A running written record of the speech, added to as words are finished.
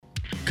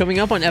Coming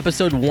up on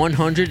episode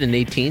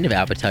 118 of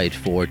Appetite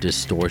for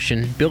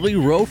Distortion, Billy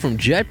Rowe from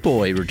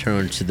Jetboy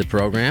returns to the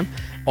program.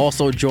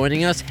 Also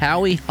joining us,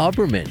 Howie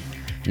Huberman.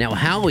 Now,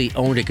 Howie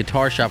owned a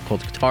guitar shop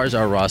called Guitars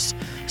R Us,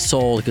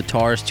 sold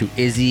guitars to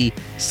Izzy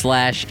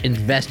 /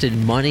 invested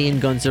money in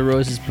Guns N'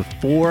 Roses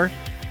before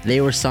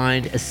they were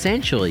signed.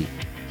 Essentially,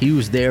 he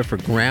was there for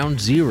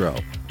ground zero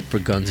for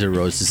Guns N'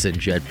 Roses and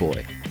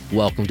Jetboy.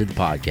 Welcome to the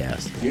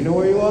podcast. You know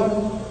where you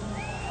are?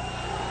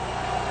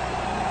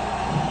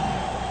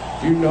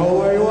 Do you know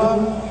where you are?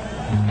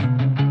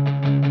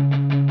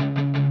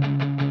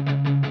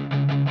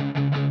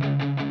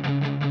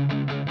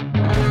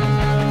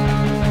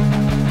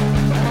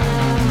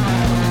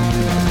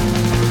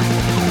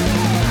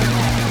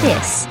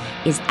 This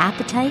is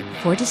Appetite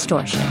for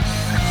Distortion.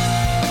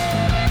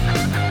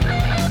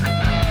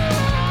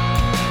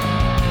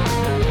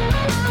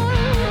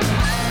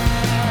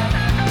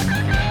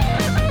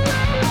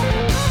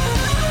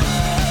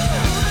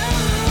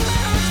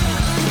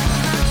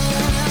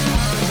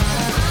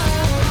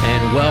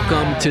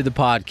 Welcome to the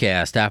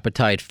podcast,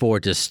 Appetite for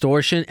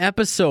Distortion,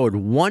 episode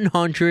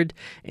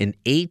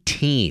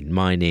 118.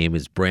 My name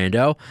is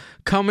Brando.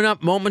 Coming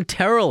up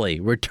momentarily,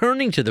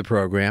 returning to the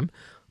program,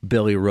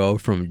 Billy Rowe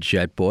from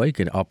Jetboy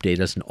can update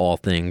us on all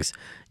things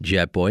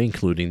Jetboy,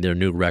 including their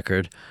new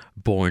record,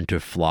 Born to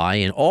Fly,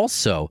 and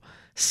also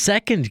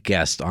second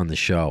guest on the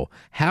show,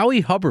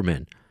 Howie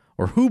Huberman,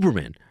 or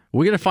Huberman.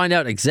 We're going to find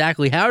out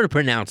exactly how to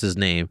pronounce his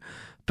name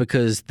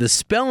because the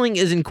spelling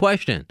is in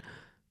question.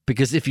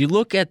 Because if you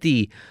look at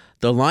the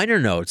liner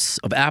notes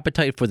of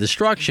Appetite for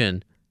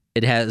Destruction,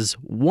 it has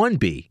one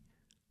B,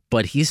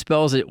 but he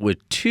spells it with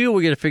two.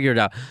 We're going to figure it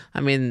out.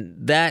 I mean,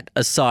 that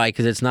aside,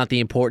 because it's not the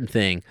important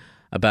thing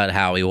about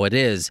Howie. What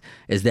is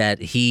that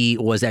he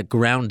was at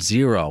ground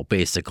zero,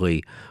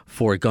 basically,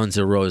 for Guns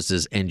N'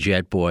 Roses and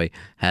Jetboy.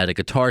 Had a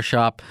guitar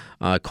shop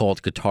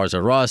called Guitars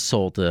R Us,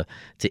 sold to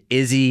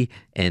Izzy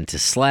and to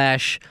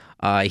Slash.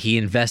 He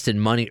invested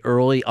money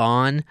early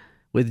on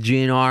with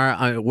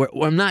GNR.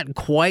 I'm not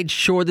quite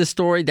sure the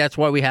story. That's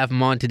why we have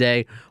him on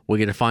today. We're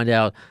going to find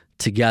out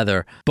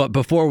together. But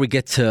before we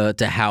get to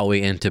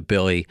Howie and to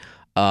Billy,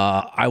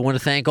 I want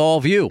to thank all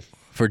of you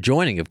for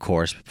joining, of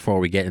course, before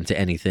we get into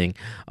anything.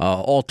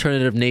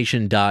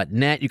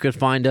 AlternativeNation.net. You can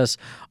find us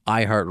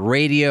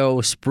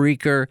iHeartRadio,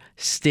 Spreaker,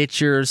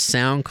 Stitcher,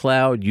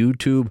 SoundCloud,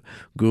 YouTube,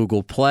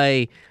 Google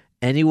Play.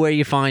 Anywhere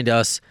you find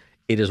us,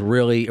 it is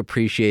really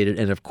appreciated.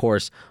 And, of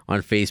course,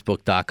 on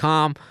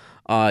Facebook.com.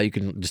 You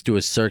can just do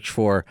a search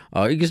for,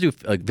 you can just do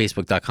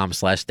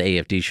Facebook.com/The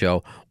AFD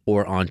Show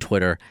or on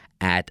Twitter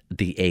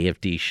 @The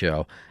AFD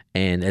Show.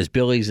 And as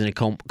Billy's going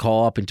to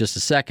call up in just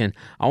a second,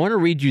 I want to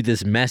read you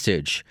this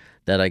message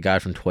that I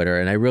got from Twitter,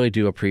 and I really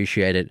do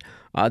appreciate it.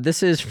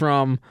 This is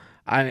from,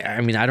 I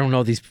mean, I don't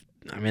know these,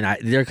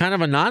 they're kind of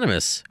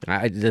anonymous.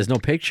 There's no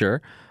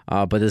picture,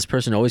 but this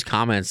person always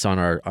comments on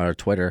our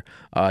Twitter.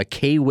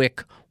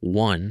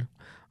 KWick1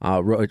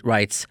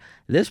 writes,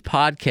 "This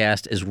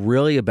podcast is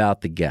really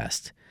about the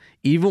guest.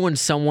 Even when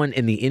someone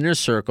in the inner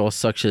circle,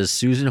 such as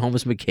Susan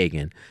Holmes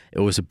McKagan, it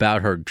was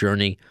about her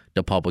journey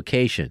to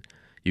publication.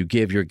 You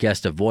give your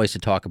guest a voice to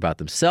talk about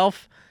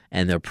themselves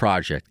and their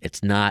project.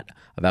 It's not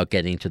about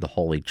getting to the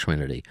Holy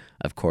Trinity,"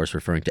 of course,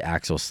 referring to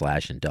Axl,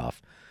 Slash, and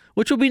Duff,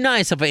 which would be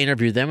nice if I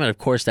interviewed them. And of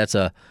course, that's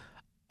a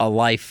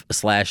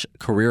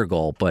life/career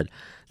goal. But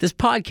this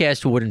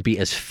podcast wouldn't be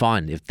as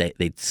fun if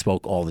they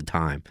spoke all the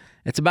time.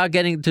 It's about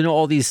getting to know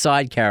all these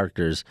side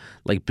characters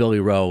like Billy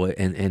Rowe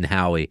and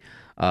Howie.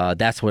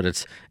 That's what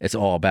it's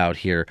all about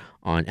here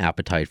on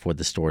Appetite for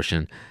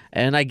Distortion.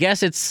 And I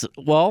guess it's,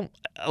 well,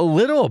 a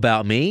little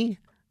about me.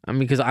 I mean,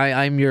 because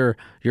I'm your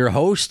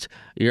host.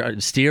 You're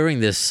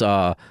steering this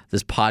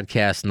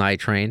podcast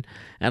night train,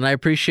 and I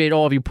appreciate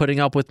all of you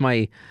putting up with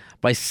my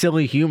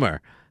silly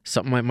humor,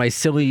 my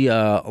silly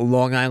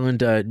Long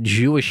Island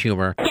Jewish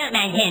humor. Don't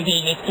mind him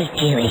being it's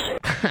Jewish.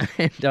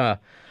 And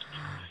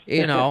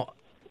you know,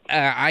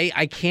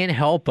 I can't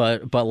help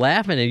but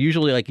laugh, and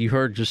usually, like you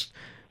heard, just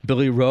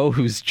Billy Rowe,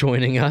 who's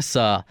joining us,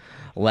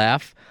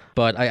 laugh.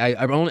 But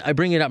I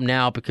bring it up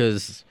now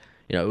because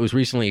it was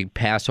recently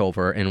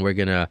Passover, and we're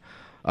gonna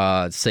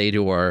say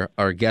to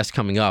our guest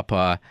coming up,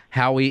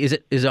 Howie, is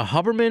it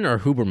Huberman or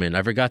Huberman?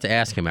 I forgot to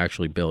ask him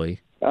actually, Billy.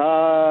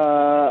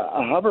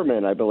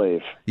 Huberman, I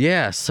believe.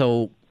 Yeah.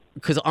 So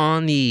because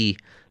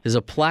there's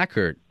a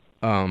placard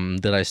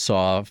that I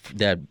saw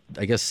that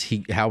I guess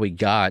Howie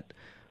got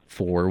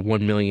for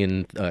 1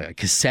 million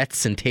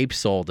cassettes and tapes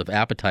sold of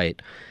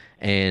Appetite,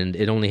 and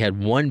it only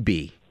had one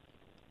B.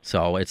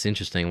 So it's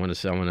interesting. I want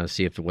to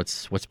see if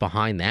what's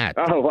behind that.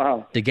 Oh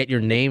wow! To get your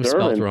name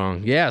spelled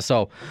wrong. Yeah.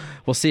 So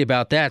we'll see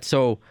about that.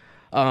 So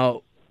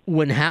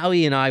when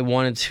Howie and I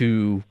wanted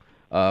to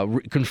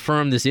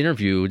confirm this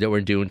interview that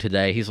we're doing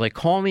today, he's like,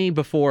 "Call me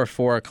before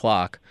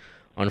 4:00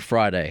 on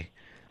Friday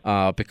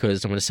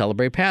because I'm going to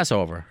celebrate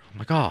Passover." I'm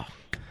like, "Oh,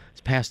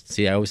 It's past.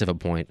 See, I always have a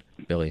point,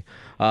 Billy.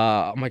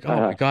 I'm like, oh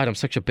my God, I'm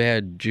such a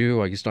bad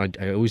Jew. I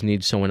always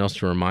need someone else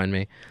to remind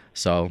me.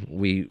 So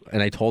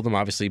I told him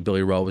obviously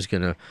Billy Rowe was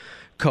going to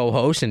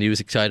co-host, and he was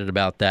excited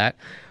about that.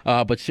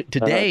 But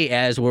today,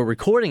 as we're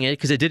recording it,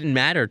 because it didn't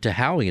matter to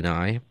Howie and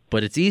I,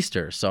 but it's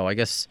Easter, so I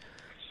guess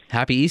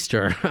happy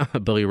Easter,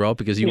 Billy Rowe,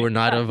 because you were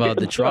not of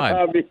the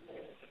tribe.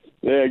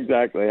 Yeah,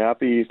 exactly.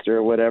 Happy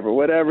Easter,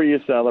 whatever you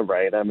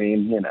celebrate. I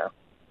mean,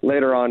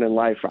 later on in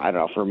life, I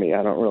don't know. For me,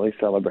 I don't really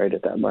celebrate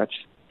it that much,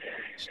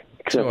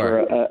 except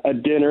for a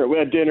dinner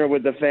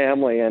with the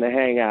family and a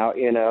hangout.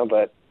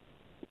 But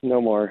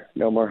no more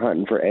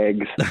hunting for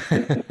eggs.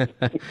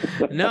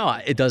 No,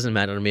 it doesn't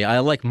matter to me. I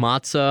like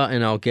matzah,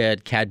 and I'll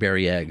get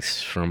Cadbury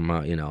eggs from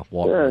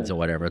Walgreens or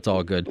whatever. It's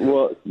all good.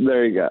 Well,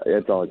 there you go.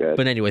 It's all good.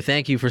 But anyway,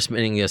 thank you for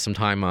spending some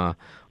time on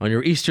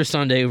your Easter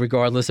Sunday,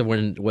 regardless of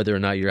whether or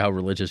not how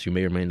religious you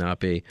may or may not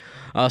be.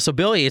 So,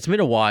 Billy, it's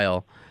been a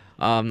while.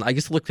 I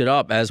just looked it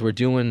up as we're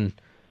doing.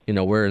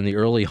 We're in the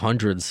early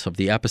hundreds of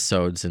the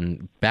episodes,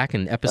 and back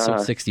in episode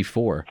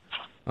 64,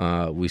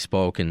 we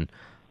spoke, and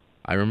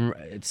I remember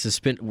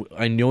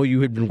I know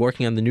you had been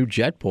working on the new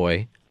Jet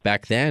Boy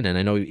back then, and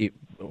I know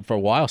for a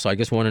while. So I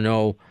just want to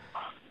know,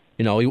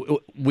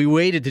 we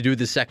waited to do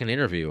the second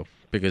interview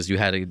because you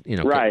had to,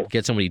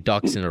 get so many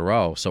ducks in a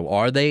row. So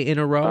are they in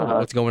a row?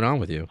 What's going on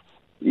with you?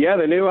 Yeah,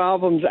 the new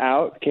album's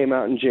out. Came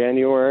out in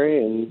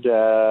January, and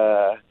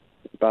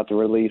about to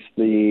release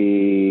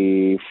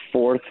the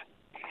 4th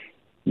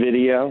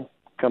video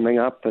coming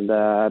up at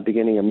the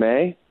beginning of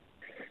May.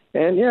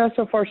 And yeah,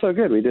 so far so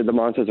good. We did the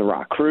Monsters of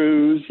Rock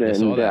cruise, and we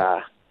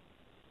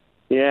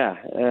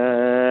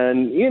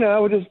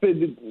just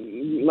been,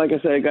 like I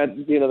said, I got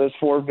there's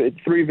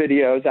 3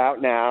 videos out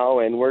now,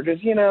 and we're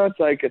just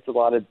it's a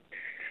lot of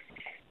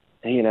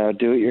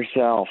do it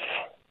yourself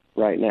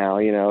right now.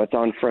 It's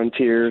on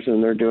Frontiers,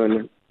 and they're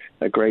doing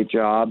a great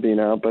job.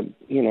 But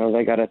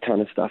they got a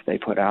ton of stuff they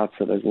put out,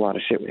 so there's a lot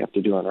of shit we have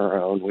to do on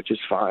our own, which is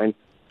fine.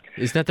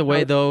 Isn't that the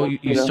way, though,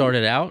 you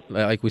started out?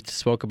 Like we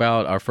spoke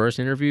about our first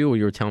interview, where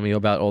you were telling me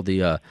about all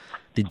the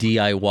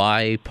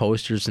DIY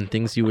posters and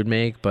things you would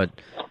make. But,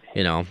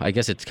 I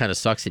guess it kind of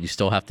sucks that you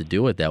still have to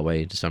do it that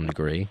way to some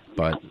degree.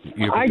 But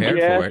you're prepared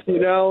for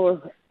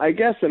it. I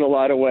guess in a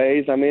lot of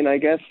ways. I mean, I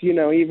guess,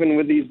 even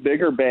with these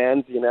bigger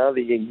bands,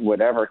 the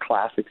whatever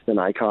classics and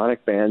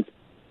iconic bands,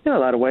 in a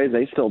lot of ways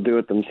they still do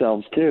it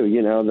themselves, too.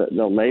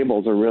 The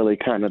labels are really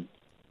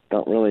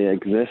don't really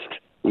exist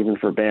even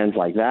for bands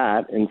like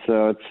that. And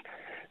so it's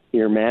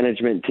your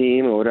management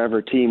team or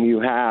whatever team you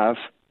have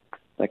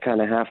that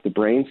kind of have to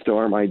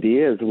brainstorm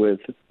ideas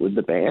with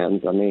the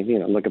bands. I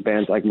mean, look at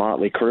bands like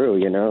Motley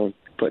Crue,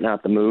 putting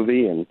out the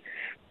movie, and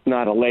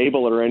not a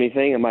label or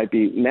anything. It might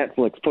be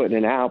Netflix putting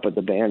it out, but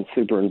the band's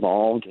super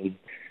involved. And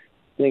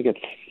I think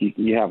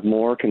you have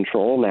more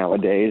control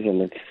nowadays,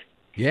 and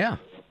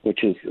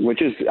which is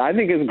I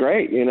think is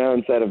great,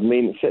 instead of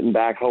me sitting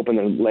back hoping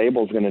the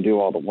label's going to do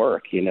all the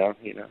work,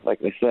 like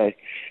they say,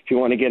 if you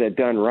want to get it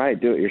done right,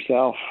 do it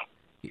yourself.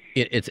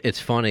 It's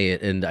funny,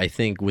 and I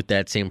think with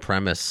that same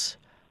premise,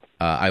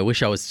 I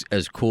wish I was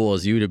as cool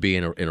as you to be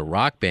in a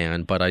rock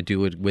band, but I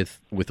do it with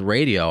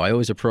radio. I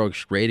always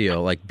approach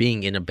radio like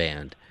being in a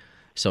band,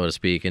 so to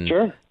speak,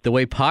 and the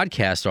way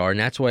podcasts are, and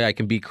that's why I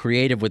can be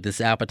creative with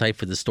this Appetite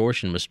for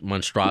Distortion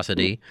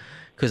monstrosity,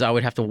 because I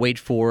would have to wait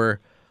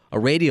for a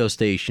radio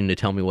station to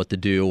tell me what to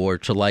do, or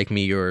to like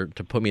me, or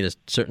to put me in a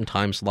certain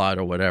time slot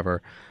or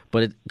whatever.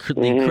 But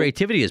the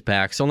creativity is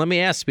back. So let me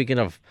ask, speaking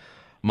of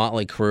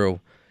Motley Crue,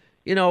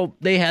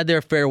 they had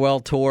their farewell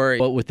tour,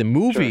 but with the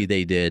movie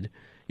they did,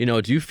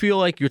 do you feel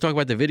like, you're talking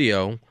about the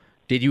video,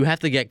 did you have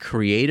to get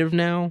creative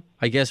now?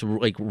 I guess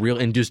like real,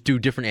 and just do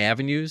different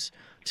avenues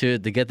to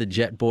get the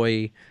Jet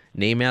Boy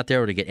name out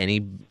there, or to get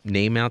any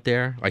name out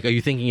there? Like, are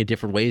you thinking of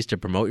different ways to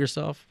promote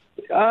yourself?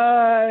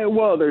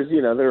 Well,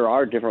 there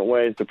are different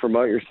ways to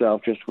promote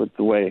yourself just with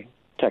the way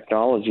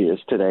technology is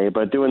today.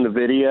 But doing the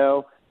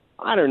video,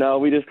 I don't know.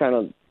 We just kind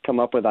of come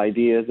up with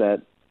ideas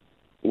that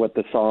what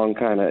the song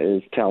kind of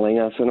is telling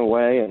us in a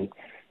way, and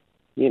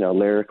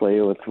lyrically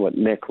with what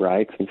Mick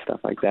writes and stuff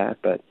like that.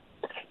 But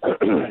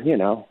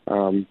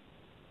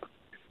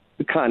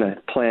we kind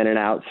of plan it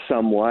out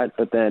somewhat.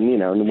 But then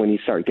when you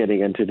start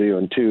getting into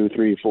doing 2,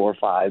 3, 4,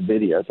 5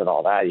 videos and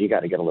all that, you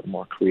got to get a little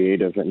more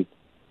creative, and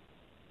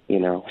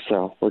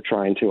so we're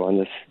trying to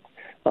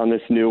on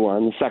this new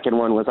one. The second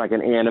one was like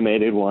an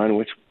animated one,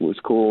 which was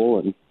cool,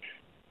 and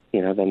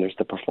then there's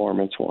the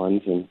performance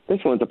ones, and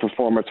this one's a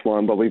performance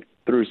one, but we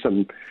threw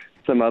some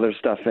other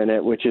stuff in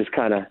it, which is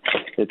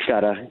it's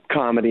got a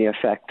comedy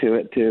effect to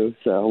it too,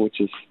 so which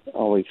is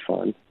always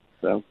fun.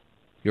 So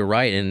you're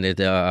right, and it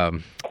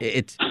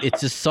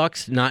just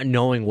sucks not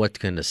knowing what's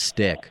going to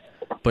stick.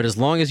 But as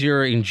long as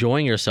you're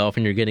enjoying yourself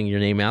and you're getting your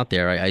name out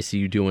there, I see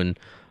you doing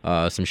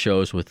some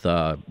shows with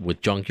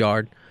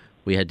Junkyard.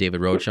 We had David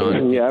Roach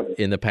on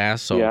in the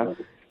past, so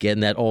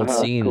getting that old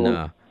scene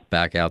cool.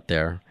 Back out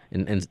there.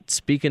 And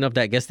speaking of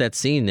that, I guess that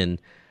scene,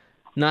 and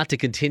not to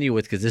continue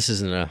with, because this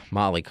isn't a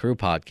Motley Crue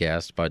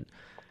podcast, but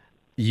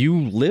you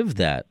lived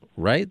that,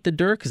 right? The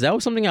Dirt? Because that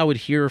was something I would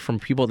hear from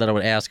people that I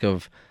would ask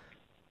of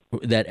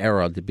that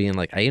era, being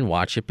like, I didn't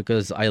watch it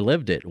because I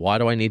lived it. Why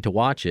do I need to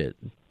watch it?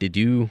 Did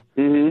you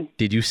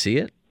see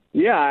it?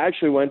 Yeah, I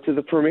actually went to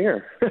the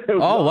premiere.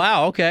 Oh,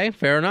 wow. Okay,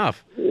 fair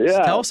enough.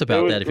 Yeah, Tell us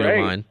about that if you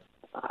don't mind.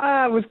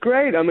 It was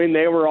great. I mean,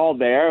 they were all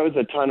there. It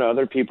was a ton of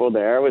other people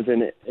there. It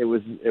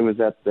was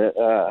at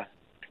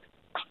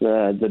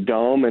the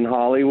Dome in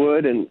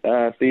Hollywood and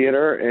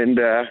theater, and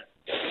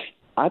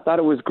I thought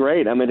it was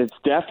great. I mean, it's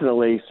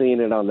definitely,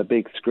 seeing it on the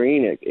big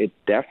screen. It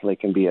definitely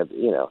can be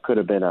could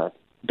have been a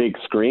big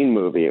screen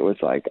movie. It was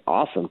like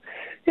awesome.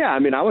 Yeah, I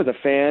mean, I was a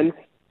fan.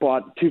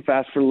 Bought Too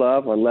Fast for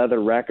Love on Leather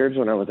Records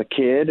when I was a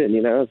kid, and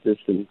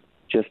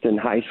just in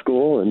high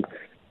school, and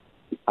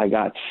I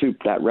got Soup.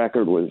 That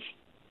record was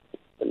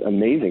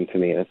amazing to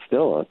me, and it's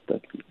still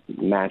a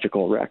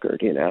magical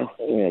record,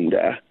 And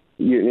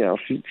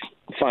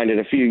find it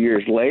a few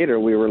years later,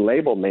 we were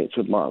label mates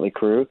with Motley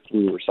Crue.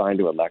 We were signed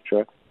to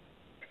Elektra.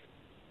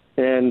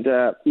 And,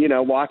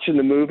 watching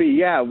the movie,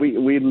 yeah,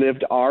 we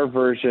lived our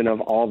version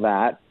of all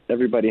that.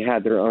 Everybody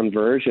had their own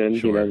version.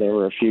 Sure. They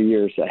were a few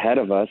years ahead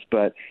of us.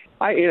 But,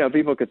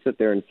 people could sit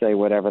there and say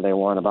whatever they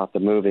want about the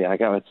movie. I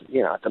go,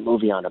 it's a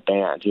movie on a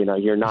band.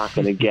 You're not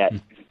going to get –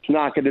 it's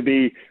not going to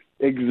be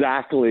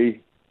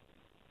exactly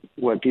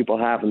what people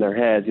have in their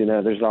heads.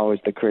 There's always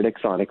the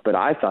critics on it. But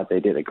I thought they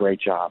did a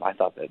great job. I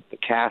thought that the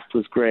cast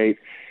was great.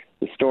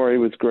 The story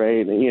was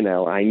great. And,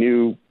 I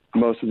knew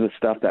most of the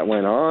stuff that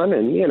went on,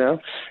 and,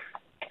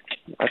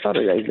 I thought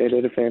they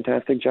did a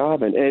fantastic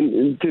job.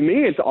 And to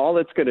me, it's all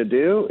it's going to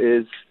do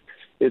is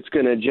it's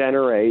going to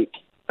generate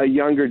a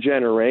younger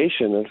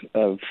generation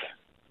of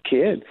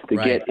kids to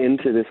get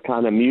into this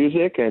kind of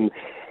music. And,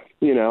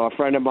 a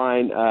friend of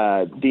mine,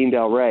 Dean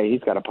Del Rey,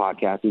 he's got a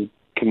podcast. He's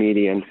a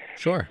comedian.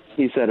 Sure.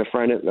 He said a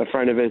friend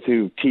of his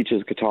who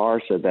teaches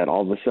guitar said that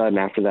all of a sudden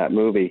after that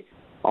movie,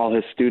 all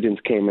his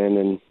students came in,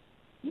 and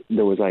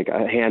there was like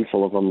a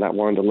handful of them that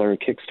wanted to learn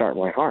Kickstart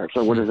My Heart.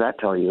 So what does that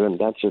tell you? And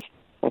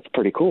that's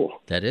pretty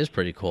cool. That is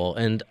pretty cool.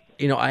 And,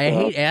 I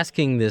hate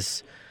asking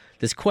this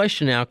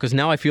question now, because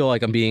now I feel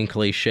like I'm being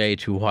cliche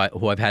to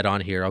who I've had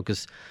on here. I'll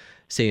just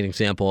say an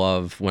example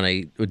of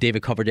when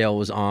David Coverdale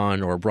was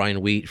on, or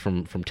Brian Wheat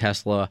from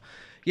Tesla.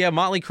 Yeah,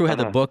 Motley Crue had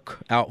the book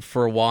out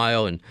for a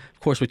while, and of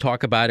course we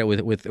talk about it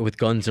with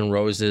Guns N'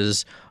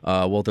 Roses.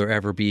 Will there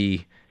ever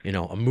be,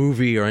 a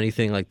movie or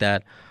anything like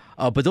that?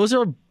 But those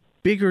are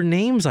bigger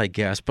names, I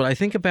guess. But I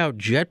think about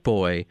Jet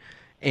Boy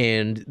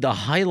and the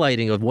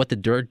highlighting of what the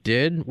Dirt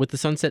did with the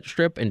Sunset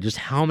Strip, and just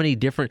how many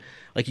different,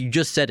 like you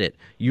just said it,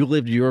 you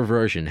lived your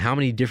version, how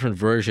many different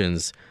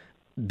versions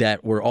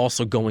that were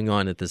also going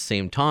on at the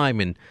same time.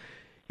 And,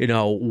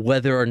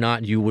 whether or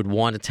not you would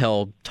want to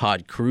tell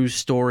Todd Cruz's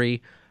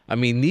story. I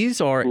mean,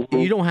 these are,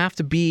 you don't have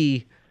to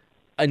be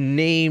a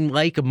name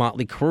like a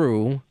Motley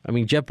Crue. I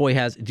mean, Jet Boy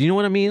has, do you know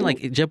what I mean?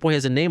 Like, Jet Boy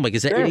has a name. Like,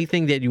 is there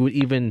anything that you would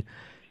even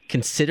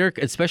consider,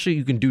 especially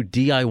you can do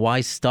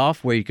DIY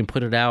stuff where you can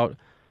put it out,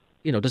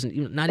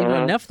 not even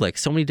on Netflix,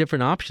 so many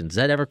different options. Does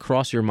that ever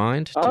cross your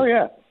mind? Oh,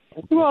 yeah.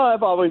 Well,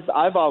 I've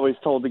always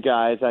told the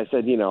guys, I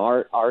said,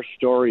 our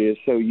story is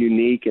so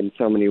unique in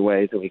so many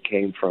ways, that we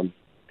came from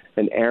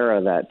an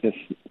era that just,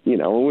 I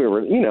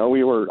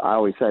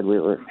always said we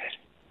were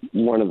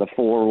one of the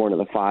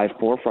five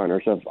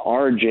forefronters of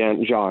our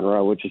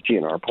genre, which is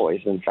GNR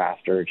Poison,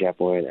 Faster, Jet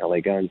Boy, and LA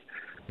Guns.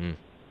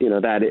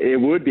 That it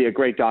would be a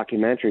great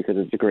documentary because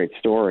it's a great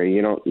story.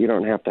 You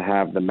don't have to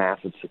have the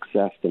massive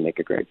success to make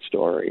a great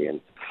story.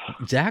 And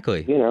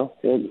exactly,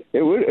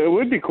 it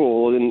would be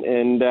cool.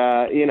 And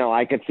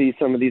I could see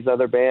some of these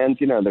other bands.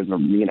 There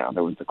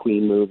was the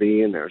Queen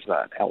movie, and there's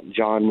that Elton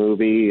John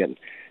movie, and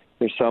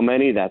there's so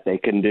many that they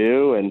can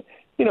do. And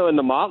in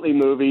the Motley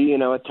movie,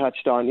 it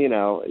touched on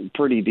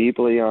pretty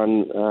deeply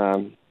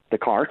on the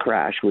car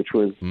crash, which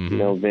was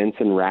Vince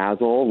and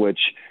Razzle, which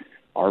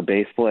our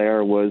bass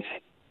player was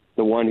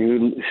the one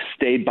who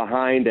stayed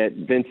behind at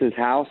Vince's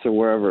house or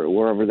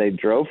wherever they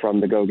drove from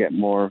to go get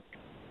more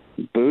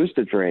booze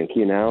to drink,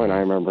 And I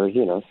remember,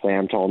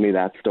 Sam told me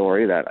that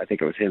story, that I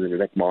think it was him and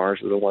Rick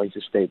Mars were the ones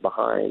who stayed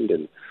behind.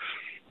 And,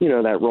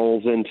 that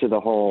rolls into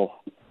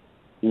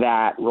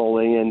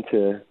rolling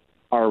into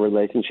our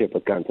relationship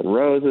with Guns N'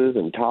 Roses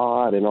and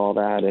Todd and all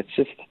that.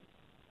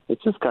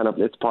 It's just kind of,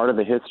 it's part of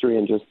the history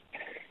and just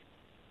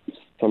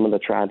some of the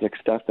tragic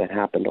stuff that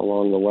happened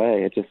along the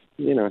way. It just,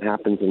 it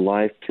happens in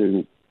life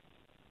to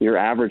your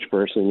average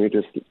person.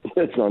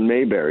 It's on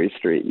Mayberry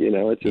Street,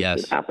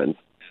 it happens.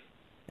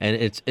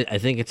 And I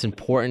think it's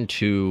important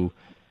to,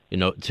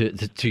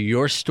 to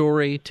your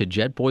story, to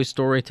Jet Boy's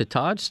story, to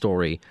Todd's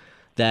story,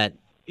 that,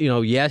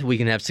 yes, we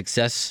can have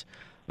success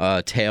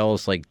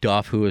tales like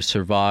Duff, who has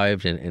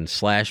survived, and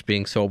Slash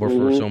being sober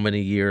for so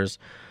many years,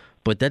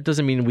 but that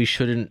doesn't mean we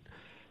shouldn't,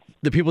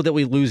 the people that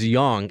we lose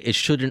young, it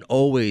shouldn't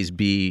always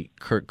be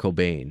Kurt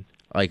Cobain.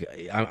 Like,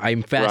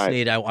 I'm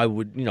fascinated. Right. I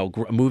would,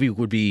 a movie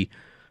would be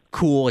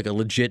cool, like a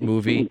legit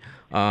movie,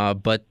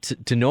 but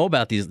to know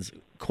about these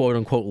quote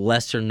unquote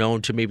lesser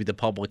known to maybe the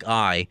public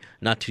eye,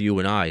 not to you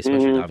and I,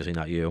 especially obviously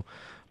not you,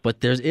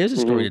 but there is a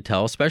story to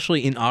tell,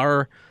 especially in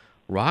our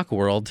rock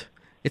world.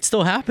 It's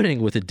still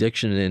happening with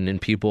addiction and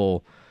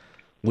people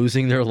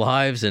losing their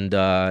lives. And,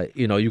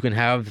 you can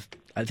have,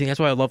 I think that's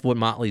why I love what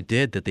Motley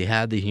did, that they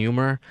had the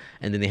humor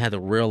and then they had the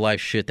real life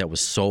shit that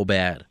was so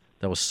bad.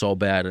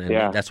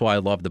 And that's why I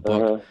love the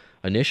book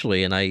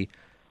initially. And I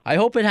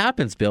hope it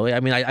happens, Billy. I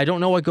mean, I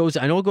don't know what goes,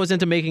 I know it goes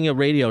into making a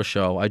radio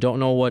show. I don't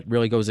know what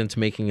really goes into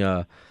making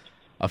a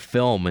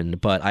film.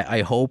 But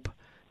I hope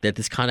that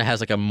this kind of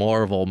has like a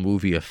Marvel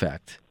movie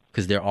effect,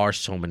 because there are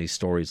so many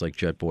stories like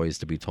Jet Boys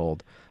to be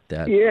told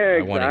that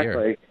I want to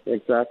hear.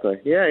 Exactly.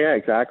 Yeah,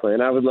 exactly.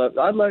 And I would love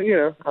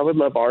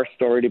our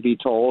story to be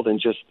told, and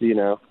just,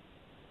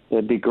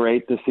 it'd be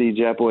great to see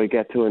Jet Boy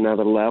get to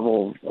another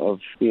level of,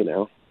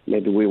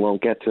 maybe we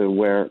won't get to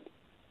where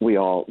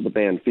the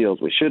band feels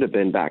we should have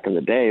been back in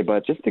the day,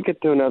 but just to get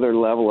to another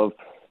level of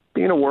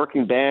being a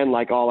working band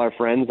like all our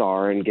friends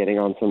are, and getting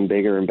on some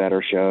bigger and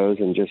better shows,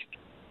 and just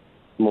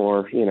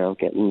more,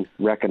 getting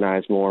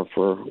recognized more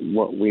for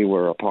what we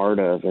were a part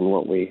of and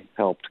what we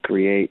helped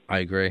create. I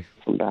agree.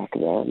 From back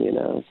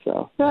then,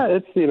 So yeah,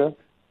 it's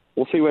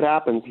we'll see what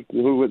happens.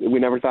 We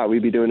never thought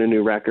we'd be doing a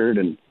new record,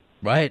 and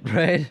right.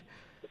 And,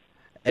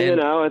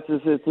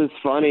 it's just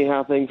funny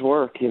how things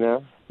work.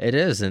 It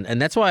is,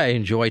 and that's why I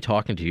enjoy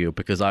talking to you,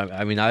 because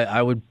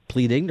I would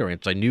plead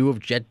ignorance. I knew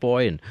of Jet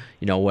Boy, and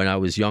when I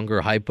was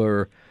younger,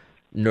 hyper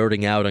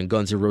nerding out on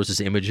Guns N' Roses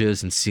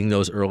images and seeing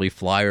those early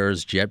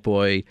flyers, Jet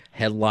Boy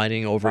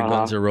headlining over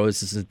Guns N'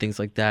 Roses and things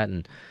like that.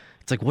 And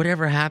it's like,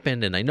 whatever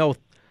happened? And I know,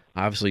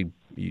 obviously,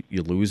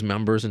 you lose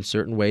members in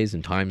certain ways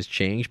and times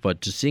change, but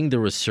just seeing the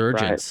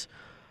resurgence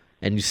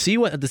and you see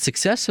what the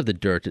success of the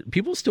Dirt,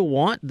 people still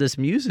want this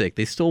music.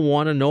 They still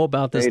want to know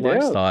about this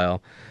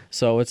lifestyle.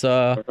 So it's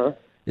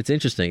it's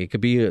interesting. It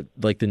could be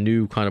like the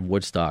new kind of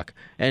Woodstock.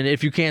 And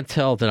if you can't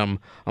tell, that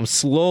I'm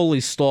slowly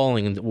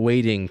stalling and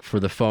waiting for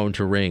the phone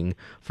to ring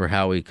for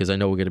Howie, because I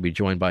know we're going to be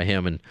joined by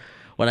him. And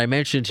when I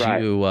mentioned to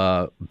you,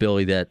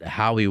 Billy, that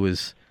Howie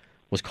was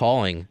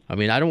calling, I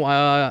mean,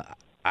 I'll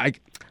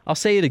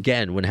say it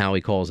again when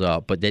Howie calls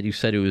up, but that you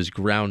said it was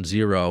ground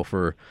zero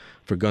for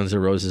Guns N'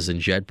 Roses and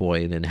Jet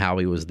Boy, and then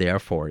Howie was there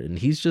for it. And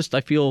he's just,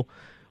 I feel,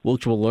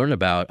 which we'll learn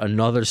about,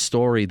 another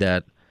story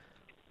that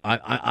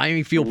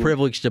I feel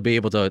privileged to be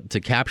able to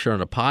capture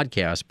on a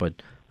podcast,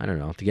 but I don't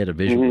know, to get it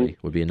visually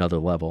would be another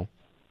level.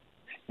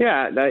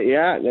 Yeah,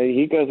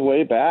 he goes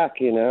way back,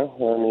 I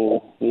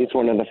mean, he's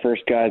one of the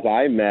first guys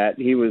I met.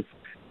 He was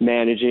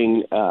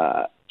managing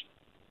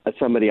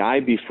somebody I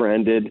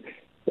befriended,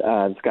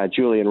 this guy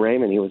Julian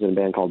Raymond. He was in a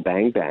band called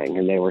Bang Bang,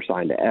 and they were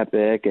signed to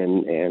Epic,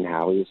 and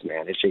Howie was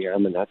managing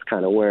him, and that's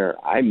kind of where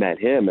I met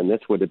him, and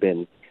this would have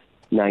been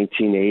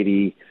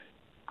 1980,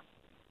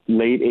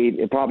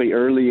 probably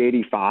early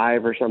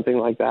 85 or something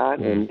like that.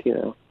 And,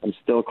 I'm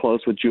still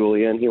close with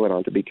Julian. He went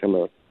on to become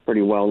a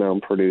pretty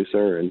well-known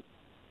producer. And,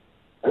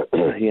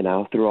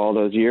 through all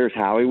those years,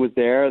 Howie was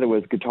there. There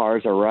was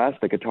Guitars R Us,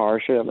 the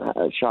guitar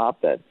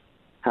shop that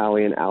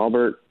Howie and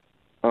Albert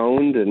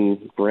owned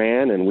and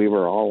ran. And we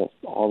were all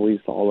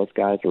those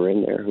guys were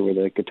in there who were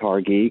the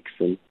guitar geeks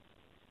and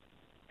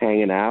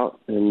hanging out.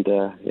 And,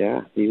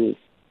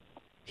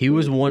 he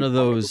was one of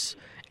those.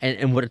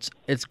 And what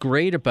it's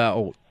great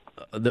about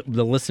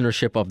the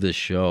listenership of this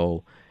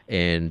show,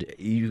 and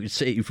you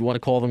say, if you want to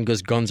call them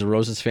Guns N'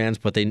 Roses fans,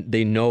 but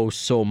they know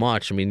so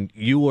much. I mean,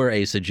 you were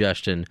a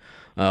suggestion,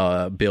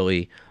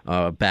 Billy,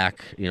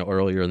 back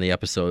earlier in the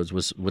episodes.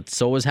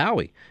 So was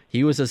Howie.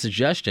 He was a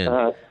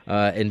suggestion,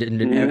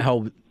 and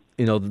how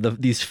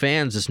these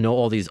fans just know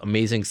all these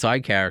amazing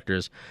side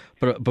characters.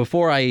 But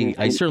before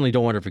I certainly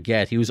don't want to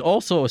forget, he was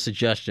also a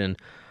suggestion.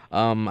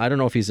 I don't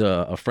know if he's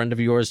a friend of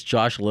yours,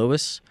 Josh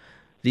Lewis,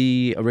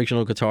 the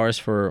original guitarist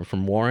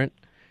from Warrant.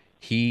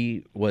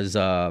 He was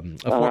a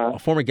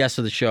former guest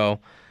of the show,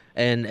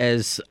 and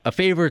as a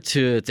favor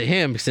to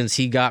him, since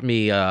he got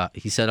me,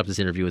 he set up this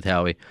interview with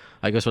Howie.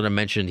 I guess what I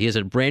mentioned, he has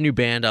a brand new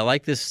band. I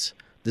like this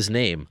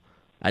name,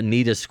 I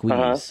Need a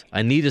Squeeze.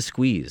 I Need a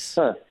Squeeze.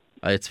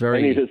 It's very.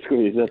 I Need a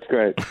Squeeze. That's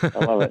great.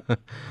 I love it.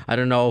 I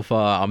don't know if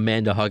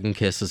Amanda Hug and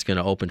Kiss is going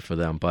to open for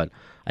them, but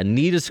I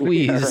Need a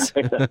Squeeze.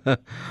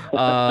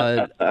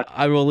 I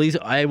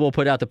will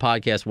put out the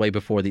podcast way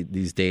before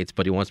these dates,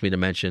 but he wants me to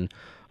mention,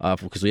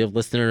 because we have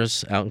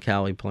listeners out in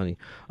Cali, plenty.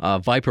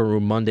 Viper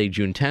Room Monday,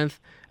 June 10th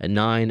at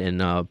 9,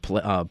 and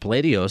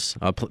Palandinos,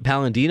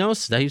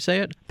 is that how you say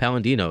it?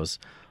 Palandinos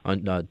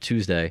on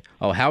Tuesday.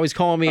 Oh, Howie's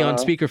calling me on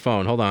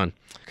speakerphone. Hold on.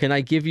 Can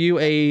I give you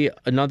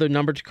another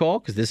number to call?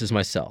 Because this is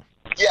my cell.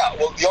 Yeah,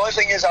 well, the only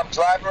thing is I'm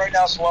driving right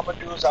now, so what I'm going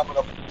to do is I'm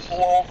going to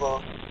pull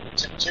over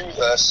to do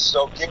this.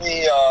 So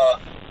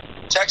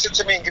text it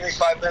to me and give me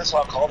 5 minutes and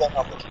I'll call that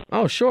number.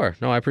 Oh, sure.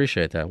 No, I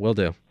appreciate that. Will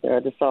do. Yeah, I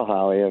just saw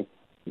Howie at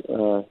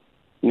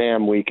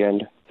NAMM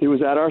weekend. He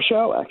was at our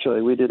show,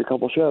 actually. We did a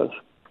couple shows.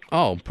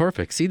 Oh,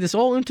 perfect. See, this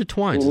all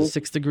intertwines. Mm-hmm.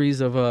 6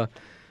 degrees of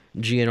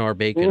GNR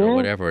bacon or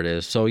whatever it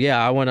is. So,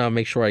 yeah, I want to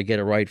make sure I get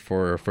it right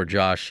for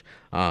Josh.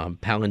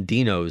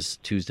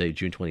 Palandinos, Tuesday,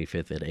 June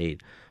 25th at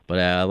 8. But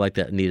I like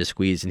that Need a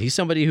Squeeze. And he's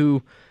somebody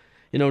who,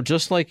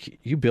 just like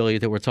you, Billy,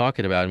 that we're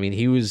talking about. I mean,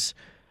 he was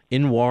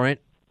in Warrant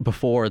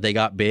before they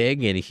got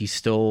big, and he's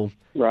still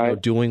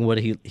doing what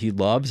he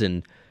loves,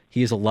 and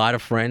he has a lot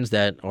of friends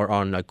that are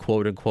on a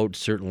quote unquote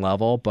certain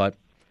level. But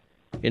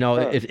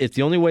if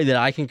the only way that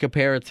I can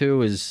compare it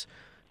to is,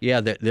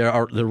 there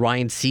are the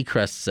Ryan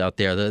Seacrests out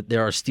there.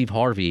 There are Steve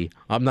Harvey.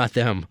 I'm not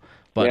them,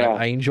 but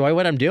I enjoy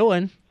what I'm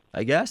doing,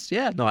 I guess.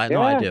 I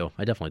do.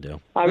 I definitely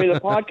do. I mean, the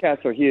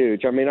podcasts are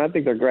huge. I mean, I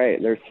think they're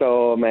great. There's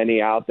so many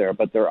out there,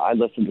 but I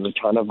listen to a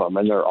ton of them,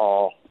 and they're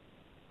all,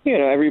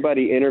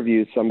 everybody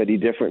interviews somebody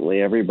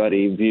differently.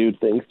 Everybody viewed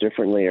things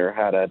differently or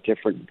had a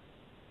different,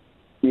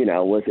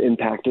 was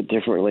impacted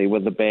differently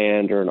with the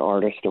band or an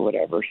artist or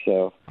whatever.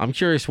 So I'm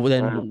curious,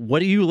 then, what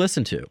do you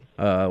listen to?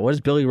 What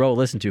does Billy Rowe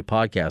listen to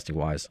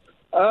podcasting-wise?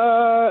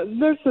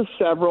 There's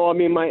several. I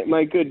mean,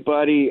 my good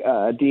buddy,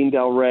 Dean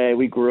Del Rey,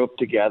 we grew up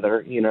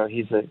together.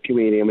 He's a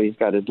comedian, but he's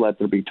got his Let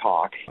There Be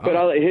Talk.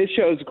 But his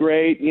show's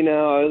great.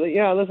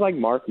 There's like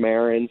Mark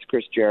Maron's,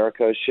 Chris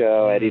Jericho's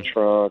show, Eddie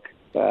Trunk,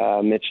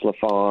 Mitch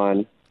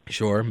LaFon.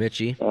 Sure,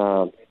 Mitchie.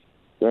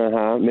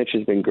 Mitch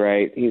has been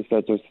great. He's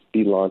supposed to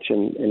be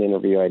launching an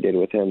interview I did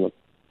with him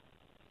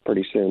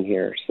pretty soon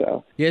here.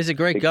 So he's a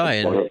great guy,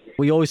 and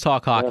we always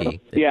talk hockey.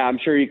 I'm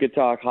sure you could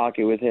talk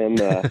hockey with him.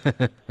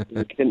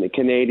 He's a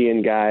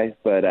Canadian guy,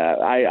 but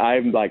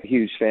I'm like a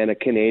huge fan of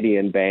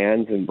Canadian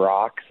bands and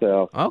rock.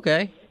 So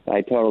okay,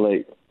 I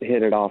totally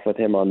hit it off with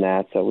him on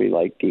that. So we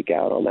like geek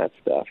out on that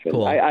stuff. And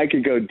cool. I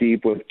could go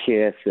deep with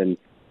Kiss, and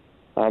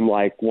I'm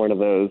like one of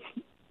those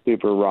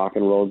super rock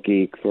and roll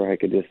geeks where I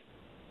could just,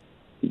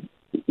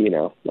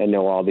 I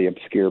know all the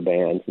obscure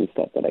bands and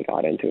stuff that I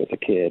got into as a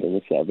kid in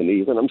the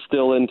 70s, and I'm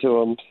still into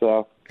them.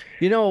 So,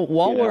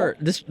 we're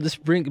this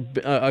bring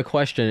a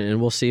question,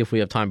 and we'll see if we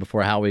have time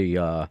before Howie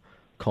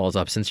calls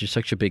up. Since you're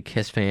such a big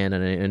Kiss fan,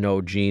 and I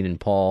know Gene and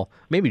Paul,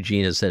 maybe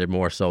Gene has said it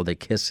more so, that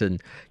Kiss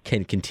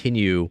can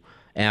continue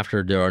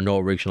after there are no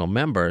original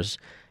members,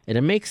 and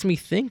it makes me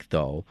think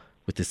though,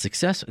 with the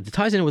success, it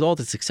ties in with all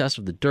the success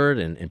of the Dirt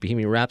and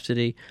Bohemian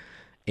Rhapsody,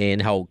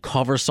 and how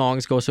cover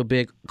songs go so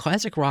big.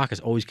 Classic rock is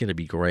always going to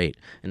be great,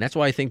 and that's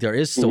why I think there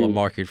is still a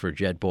market for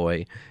Jet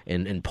Boy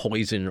and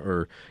Poison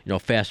or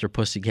Faster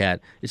Pussycat.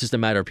 It's just a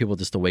matter of people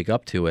just to wake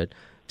up to it.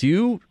 Do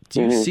you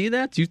see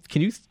that?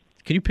 Can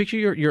you picture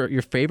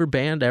your favorite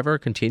band ever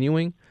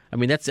continuing? I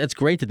mean, that's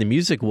great that the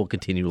music will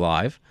continue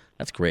live.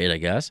 That's great, I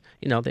guess.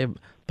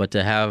 But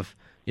to have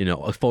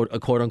a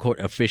quote unquote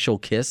official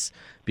Kiss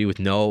be with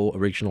no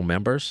original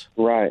members,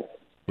 right?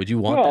 Would you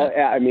want that?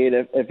 Well, I mean,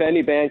 if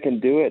any band can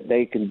do it,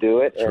 they can do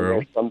it. True. And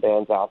there's some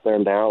bands out there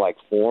now, like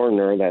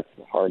Foreigner, that's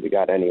hardly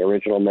got any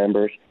original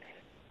members.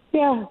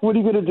 Yeah, what are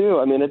you going to do?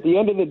 I mean, at the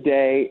end of the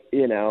day,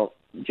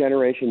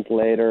 generations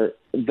later,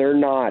 they're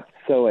not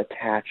so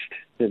attached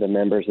to the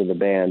members of the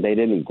band. They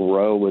didn't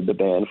grow with the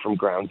band from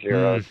ground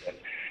zero.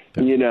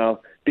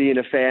 Being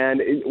a fan,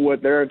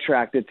 what they're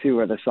attracted to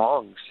are the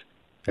songs.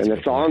 That's and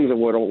the songs are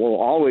what will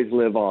always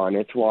live on.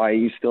 It's why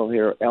you still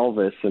hear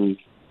Elvis and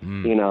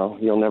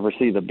you'll never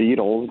see the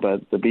Beatles,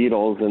 but the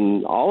Beatles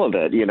and all of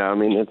it, I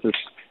mean, it's just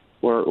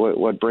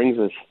what brings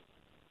us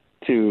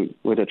to,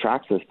 what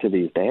attracts us to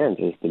these bands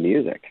is the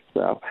music.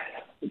 So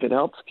if it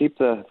helps keep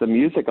the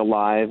music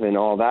alive and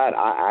all that,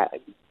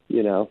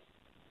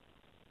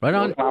 right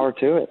on. More power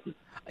to it.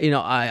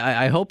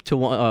 I hope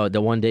to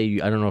the one day,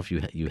 I don't know if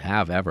you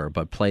have ever,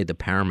 but play the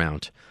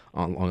Paramount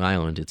on Long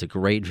Island. It's a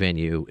great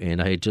venue,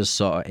 and I just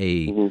saw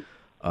a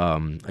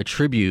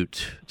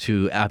tribute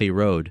to Abbey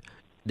Road.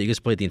 They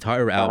just played the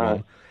entire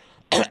album,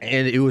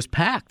 and it was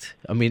packed.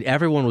 I mean,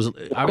 everyone was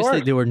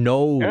obviously there were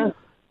no,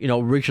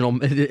 original.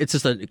 It's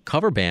just a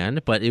cover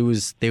band, but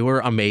they were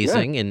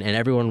amazing, and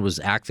everyone was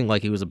acting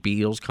like it was a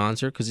Beatles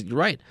concert because you're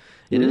right,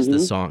 it is the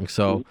song.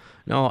 So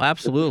no,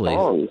 absolutely.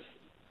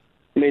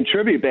 I mean,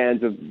 tribute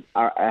bands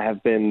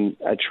have been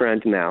a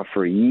trend now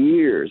for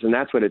years, and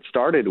that's what it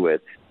started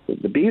with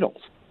the Beatles.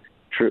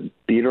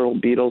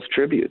 Beatles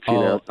tributes,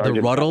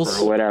 the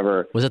Ruddles or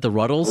whatever. Was it the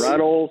Ruddles?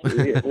 Ruddles,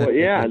 there's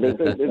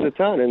a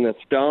ton, and the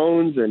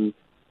Stones, and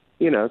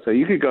so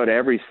you could go to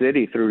every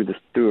city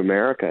through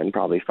America and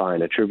probably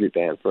find a tribute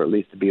band for at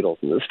least the Beatles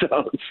and the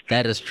Stones.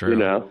 That is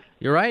true.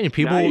 You're right, and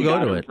people will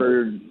go to it.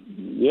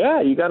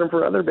 You got them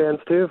for other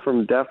bands too,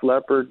 from Def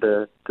Leppard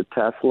to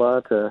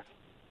Tesla to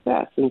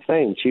it's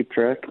insane. Cheap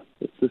Trick.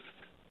 It's just.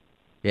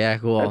 Yeah,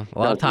 cool. A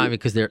lot of time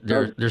because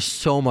they're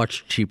so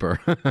much cheaper.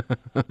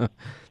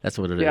 That's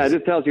what it is. Yeah, it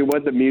just tells you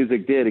what the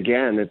music did.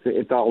 Again,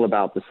 it's all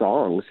about the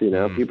songs.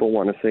 People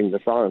want to sing the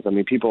songs. I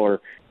mean, people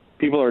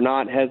are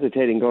not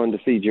hesitating going to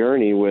see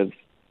Journey with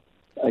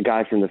a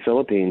guy from the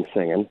Philippines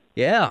singing.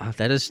 Yeah,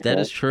 that is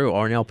true.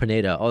 Arnel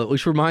Pineda.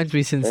 Which reminds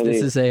me, since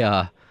this is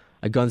a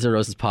Guns N'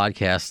 Roses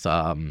podcast,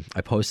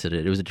 I posted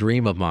it. It was a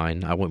dream of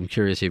mine. I'm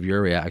curious of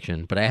your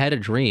reaction, but I had a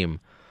dream.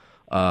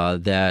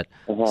 That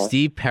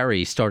Steve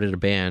Perry started a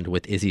band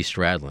with Izzy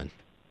Stradlin.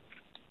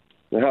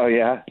 Oh,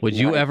 yeah. Would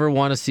you ever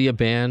want to see a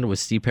band with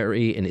Steve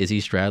Perry and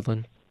Izzy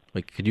Stradlin?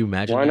 Like, could you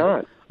imagine Why that?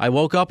 not? I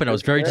woke up and I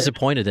was very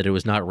disappointed that it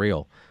was not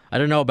real. I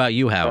don't know about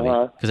you,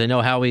 Howie, because I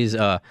know Howie's...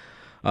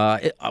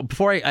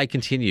 before I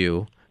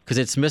continue, because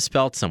it's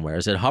misspelled somewhere.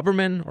 Is it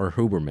Huberman or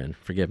Huberman?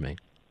 Forgive me.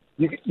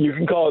 You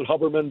can call it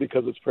Huberman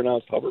because it's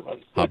pronounced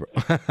Huberman.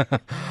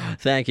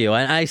 Thank you.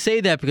 And I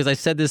say that because I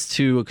said this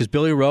because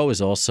Billy Rowe is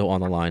also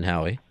on the line,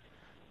 Howie.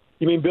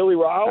 You mean Billy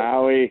Rowe?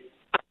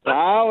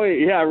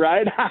 Howie, yeah,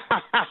 right.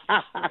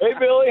 Hey,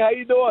 Billy, how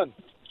you doing?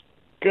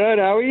 Good.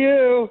 How are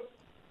you?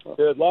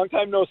 Good. Long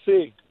time no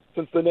see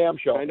since the NAMM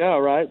show. I know,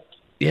 right?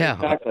 Yeah.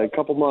 Exactly. A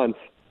couple months.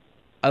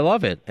 I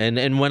love it.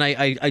 And when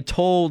I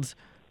told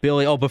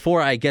Billy,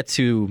 before I get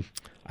to,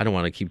 I don't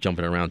want to keep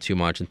jumping around too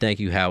much. And thank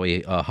you,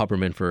 Howie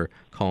Huberman, for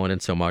calling in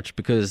so much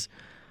because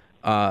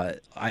when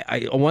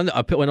I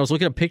was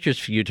looking at pictures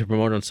for you to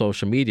promote on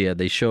social media,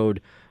 they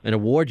showed an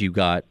award you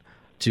got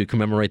to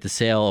commemorate the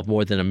sale of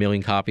more than 1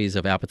 million copies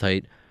of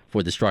Appetite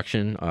for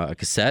Destruction, a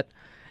cassette.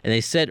 And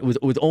they said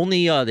with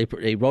only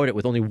they wrote it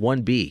with only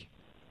one B.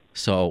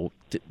 So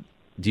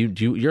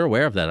you're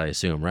aware of that, I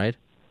assume, right?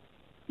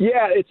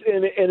 Yeah,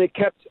 and it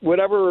kept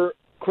whatever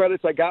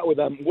credits I got with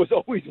them was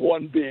always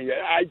 1B.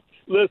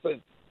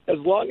 Listen, as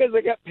long as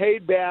I get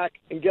paid back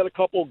and get a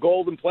couple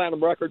gold and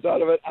platinum records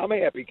out of it, I'm a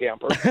happy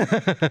camper.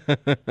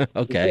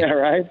 Okay. Yeah,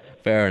 right.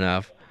 Fair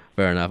enough.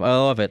 I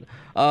love it.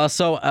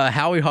 So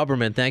Howie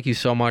Huberman, thank you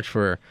so much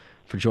for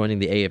joining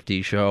the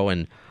AFD show.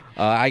 And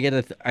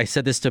I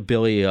said this to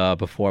Billy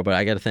before, but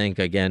I got to thank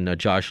again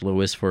Josh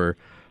Lewis for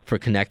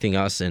connecting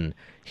us. And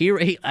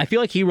I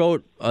feel like he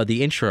wrote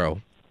the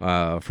intro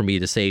for me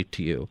to say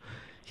to you.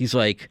 He's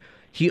like,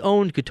 he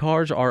owned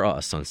Guitars R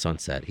Us on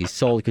Sunset. He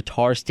sold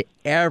guitars to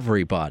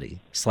everybody.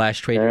 Slash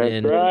traded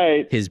in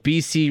his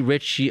BC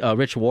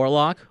Rich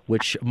Warlock,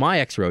 which my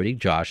ex-roadie,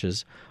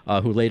 Josh's,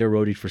 who later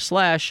roadied for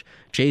Slash,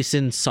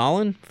 Jason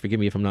Solon, forgive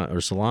me if I'm not,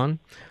 or Salon,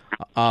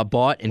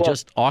 bought and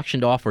just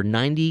auctioned off for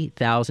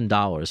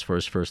 $90,000 for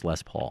his first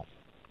Les Paul.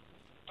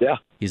 Yeah.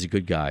 He's a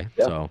good guy.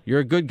 Yeah. So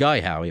you're a good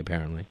guy, Howie,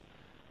 apparently.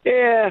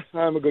 Yeah,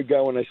 I'm a good guy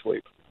when I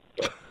sleep.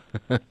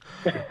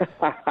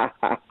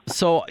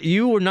 So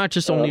you were not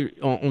just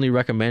only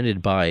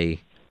recommended by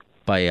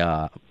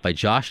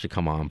Josh to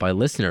come on. By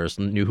listeners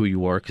knew who you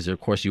were because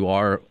of course you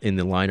are in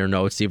the liner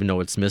notes, even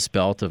though it's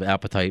misspelled, of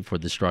Appetite for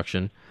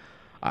Destruction.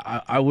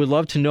 I would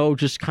love to know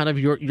just kind of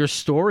your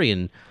story,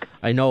 and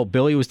I know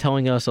Billy was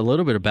telling us a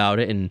little bit about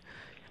it. And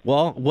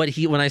well,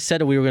 when I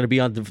said we were going to be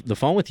on the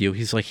phone with you,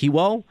 he's like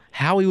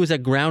Howie was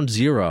at ground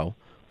zero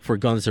for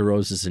Guns N'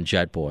 Roses and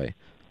Jet Boy.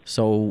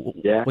 So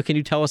what can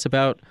you tell us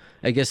about,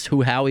 I guess,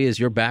 who Howie is,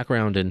 your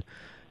background, and,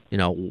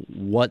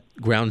 what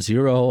ground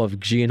zero of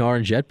GNR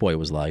and Jet Boy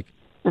was like?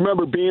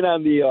 Remember being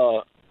on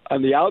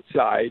the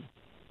outside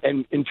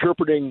and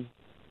interpreting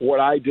what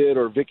I did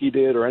or Vicky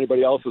did or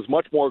anybody else is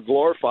much more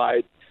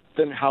glorified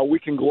than how we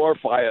can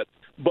glorify it.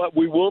 But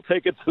we will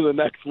take it to the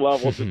next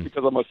level just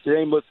because I'm a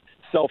shameless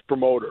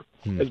self-promoter,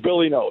 as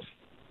Billy knows.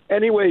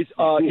 Anyways,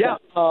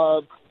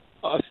 a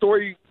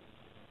story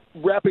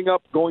wrapping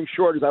up, going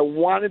short, is I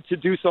wanted to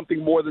do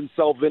something more than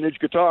sell vintage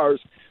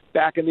guitars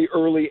back in the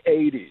early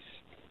 80s.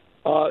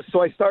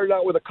 So I started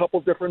out with a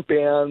couple different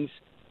bands.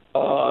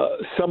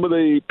 Some of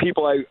the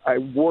people I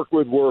worked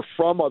with were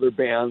from other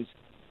bands,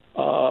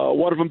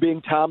 one of them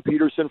being Tom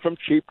Peterson from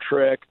Cheap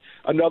Trick,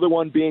 another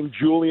one being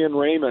Julian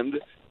Raymond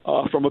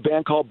from a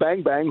band called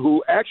Bang Bang,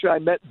 who actually I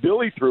met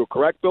Billy through,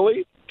 correct,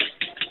 Billy?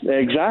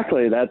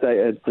 Exactly.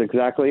 It's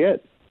exactly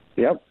it.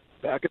 Yep.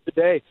 Back in the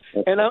day.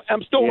 And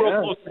I'm still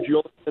real close to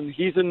Julian.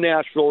 He's in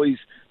Nashville. He's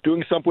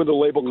doing something with a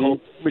label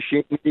called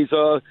Machine.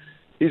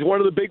 He's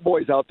one of the big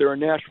boys out there in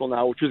Nashville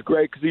now, which is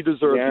great because he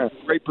deserves it.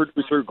 He's a great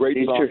producer, great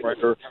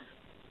songwriter.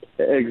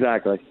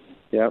 Exactly.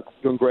 Yep.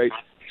 Doing great.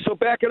 So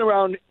back in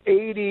around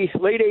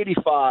late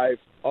 85,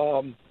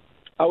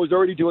 I was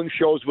already doing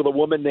shows with a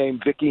woman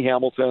named Vicki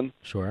Hamilton.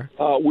 Sure.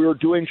 We were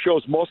doing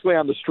shows mostly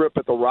on the Strip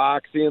at the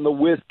Roxy and the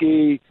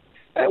Whiskey.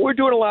 And we're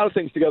doing a lot of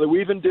things together.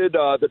 We even did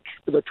the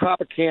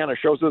Tropicana,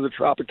 shows at the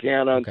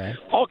Tropicana, and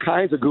all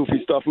kinds of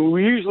goofy stuff. And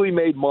we usually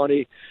made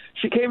money.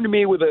 She came to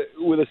me with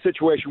a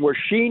situation where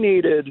she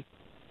needed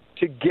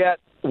to get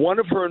one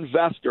of her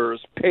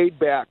investors paid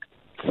back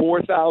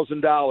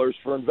 $4,000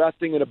 for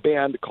investing in a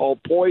band called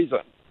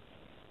Poison.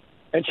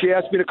 And she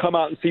asked me to come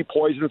out and see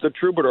Poison at the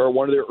Troubadour,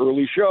 one of their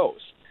early shows.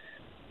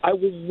 I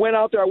went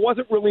out there. I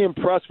wasn't really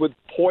impressed with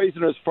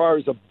Poison as far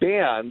as a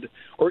band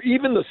or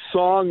even the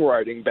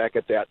songwriting back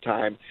at that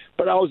time,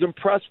 but I was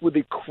impressed with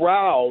the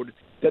crowd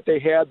that they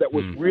had that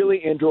was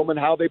really into them and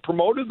how they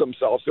promoted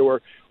themselves. They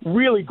were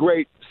really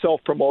great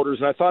self-promoters,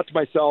 and I thought to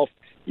myself,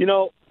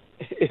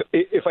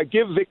 if I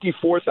give Vicky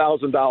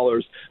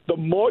 $4,000, the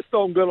most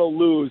I'm going to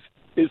lose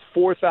is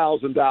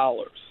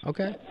 $4,000.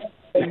 Okay.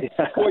 And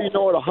before you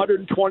know it,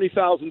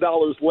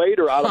 $120,000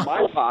 later out of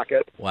my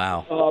pocket.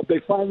 Wow. They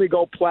finally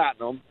go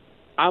platinum.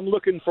 I'm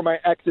looking for my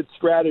exit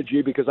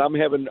strategy because I'm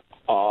having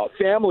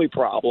family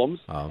problems,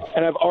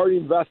 and I've already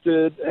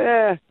invested.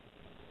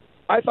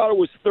 I thought it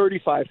was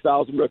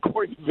 $35,000, but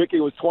according to Vicky,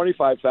 it was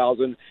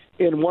 $25,000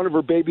 in one of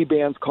her baby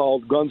bands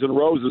called Guns N'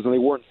 Roses, and they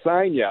weren't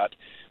signed yet.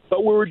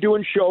 But we were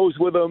doing shows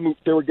with them.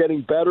 They were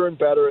getting better and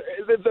better.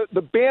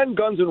 The band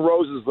Guns N'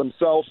 Roses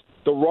themselves,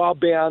 the raw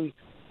band,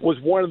 was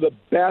one of the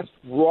best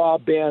raw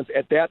bands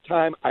at that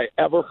time I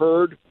ever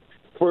heard.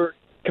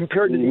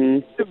 Compared to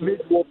the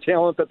individual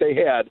talent that they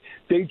had,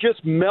 they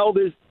just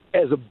melded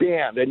as a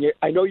band. And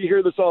I know you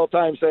hear this all the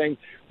time saying,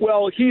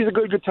 well, he's a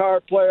good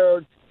guitar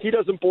player, he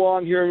doesn't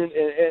belong here,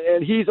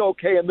 and he's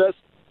okay in this.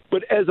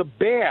 But as a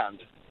band,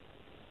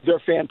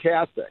 they're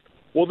fantastic.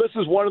 Well, this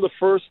is one of the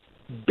first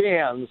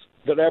bands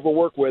that I ever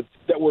worked with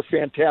that were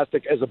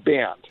fantastic as a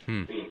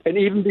band. And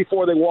even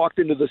before they walked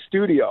into the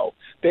studio,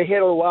 they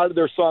had a lot of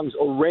their songs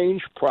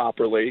arranged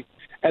properly,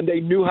 and they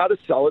knew how to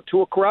sell it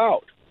to a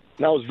crowd.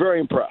 And I was very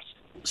impressed.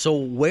 So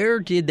where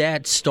did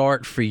that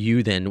start for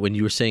you then? When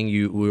you were saying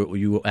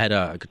you had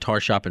a guitar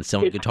shop and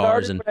selling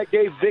guitars, and when I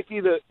gave Vicky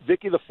the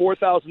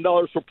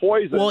 $4,000 for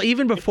Poison. Well,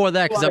 even before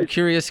that, because I'm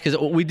curious, because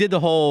we did the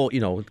whole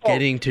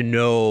getting to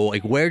know,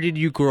 like, where did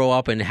you grow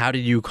up and how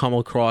did you come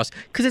across?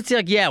 Because it's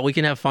like, yeah, we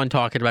can have fun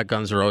talking about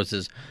Guns N'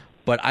 Roses,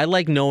 but I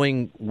like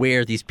knowing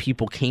where these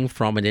people came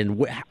from and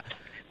then.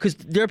 Because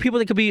there are people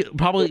that could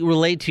probably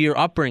relate to your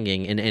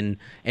upbringing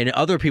and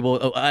other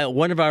people.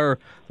 One of our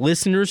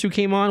listeners who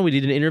came on, we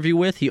did an interview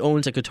with, he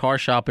owns a guitar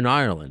shop in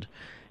Ireland.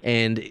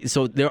 And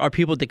so there are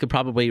people that could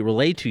probably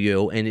relate to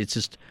you, and it's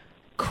just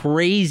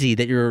crazy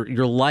that your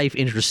life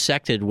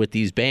intersected with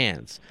these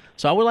bands.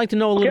 So I would like to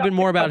know a little bit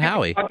more about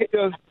Howie. I'm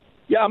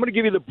going to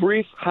give you the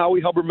brief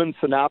Howie Huberman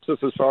synopsis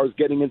as far as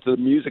getting into the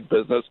music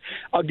business.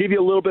 I'll give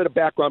you a little bit of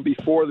background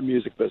before the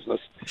music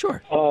business.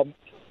 Sure.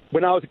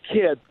 When I was a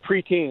kid,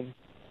 preteen,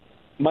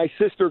 my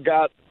sister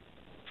got,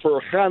 for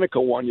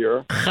Hanukkah one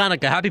year.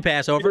 Hanukkah, happy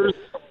Passover.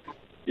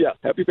 Yeah,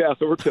 happy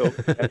Passover too.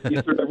 Happy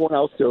Easter to everyone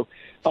else too.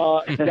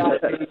 Got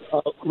a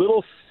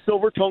little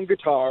Silvertone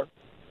guitar.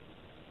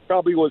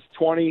 Probably was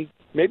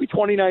maybe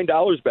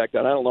 $29 back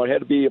then. I don't know. It had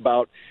to be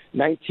about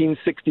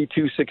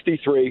 1962,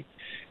 63.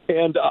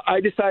 And I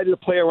decided to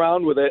play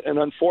around with it, and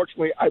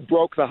unfortunately, I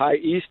broke the high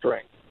E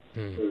string.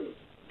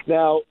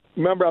 Now,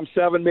 remember, I'm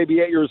 7, maybe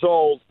 8 years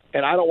old,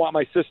 and I don't want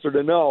my sister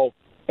to know.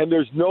 And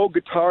there's no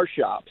guitar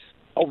shops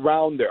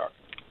around there.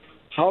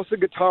 House of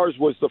Guitars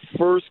was the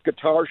first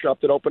guitar shop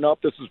that opened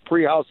up. This was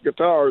pre-House of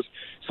Guitars.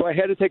 So I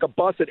had to take a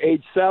bus at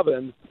age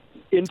 7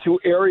 into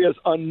areas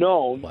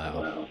unknown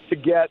to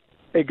get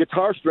a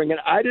guitar string.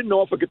 And I didn't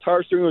know if a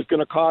guitar string was going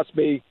to cost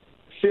me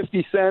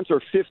 50 cents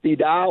or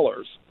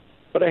 $50.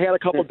 But I had a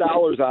couple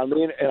dollars on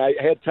me, and I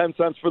had 10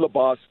 cents for the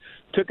bus.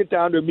 Took it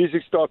down to a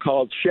music store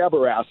called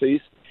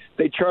Shabarassi's.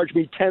 They charged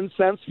me 10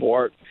 cents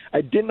for it. I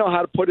didn't know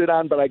how to put it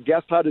on, but I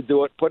guessed how to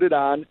do it, put it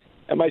on,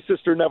 and my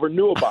sister never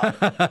knew about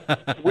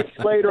it. Weeks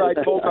later, I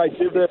told her I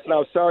did this, and I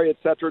was sorry, et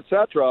cetera, et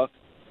cetera.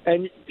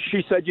 And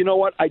she said, you know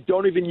what, I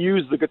don't even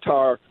use the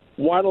guitar.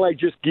 Why don't I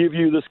just give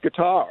you this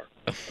guitar?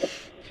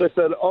 So I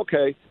said,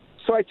 okay.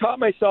 So I taught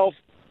myself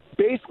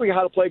basically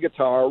how to play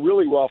guitar,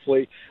 really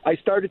roughly. I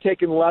started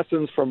taking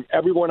lessons from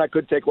everyone I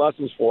could take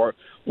lessons for.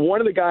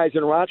 One of the guys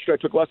in Rochester, I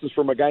took lessons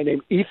from a guy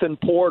named Ethan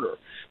Porter.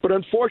 But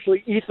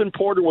unfortunately, Ethan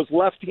Porter was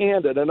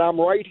left-handed, and I'm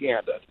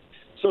right-handed.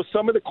 So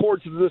some of the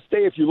chords to this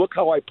day, if you look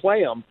how I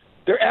play them,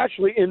 they're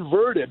actually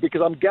inverted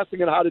because I'm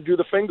guessing on how to do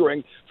the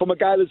fingering from a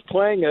guy that's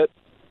playing it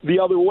the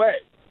other way.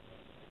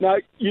 Now,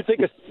 you'd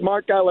think a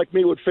smart guy like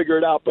me would figure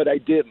it out, but I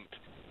didn't.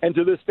 And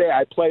to this day,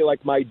 I play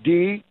like my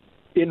D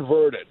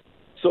inverted.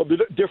 So the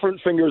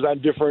different fingers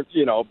on different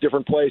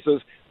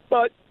places,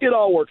 but it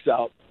all works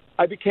out.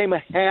 I became a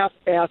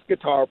half-ass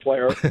guitar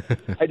player.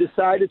 I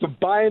decided to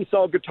buy and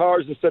sell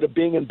guitars instead of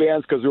being in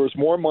bands because there was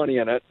more money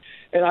in it.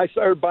 And I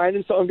started buying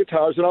and selling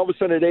guitars, and all of a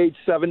sudden at age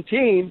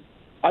 17,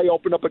 I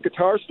opened up a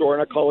guitar store,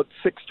 and I call it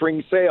Six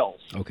String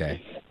Sales.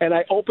 Okay. And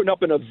I opened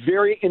up in a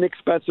very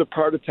inexpensive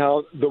part of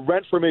town. The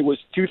rent for me was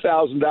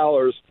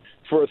 $2,000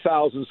 for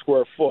 1,000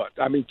 square foot.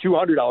 I mean,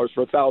 $200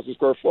 for 1,000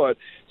 square foot.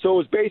 So it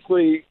was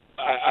basically,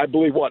 I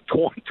believe,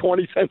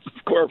 20 cents a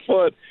square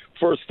foot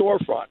for a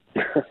storefront.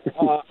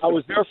 I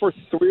was there for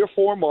 3 or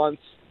 4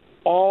 months.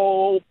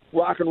 All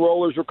rock and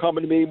rollers were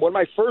coming to me. One of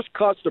my first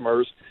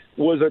customers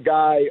was a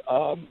guy,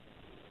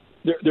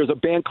 there's a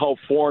band called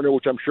Foreigner,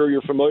 which I'm sure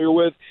you're familiar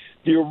with.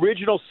 The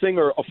original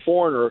singer of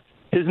Foreigner,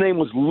 his name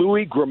was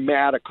Louis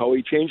Grammatico.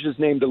 He changed his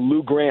name to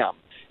Lou Graham.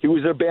 He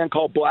was in a band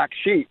called Black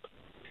Sheep.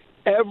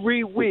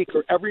 Every week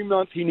or every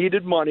month he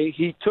needed money.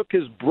 He took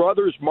his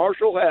brother's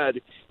Marshall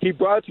head. He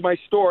brought it to my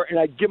store, and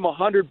I'd give him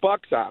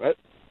 $100 on it.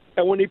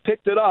 And when he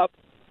picked it up,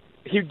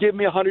 he'd give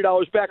me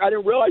 $100 back. I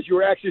didn't realize you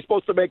were actually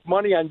supposed to make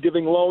money on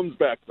giving loans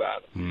back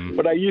then.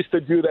 But I used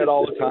to do that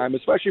all the time,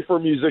 especially for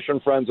musician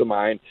friends of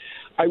mine.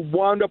 I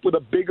wound up with a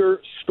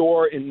bigger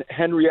store in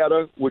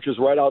Henrietta, which is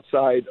right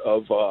outside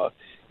of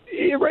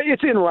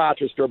it's in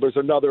Rochester, but it's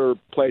another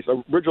place.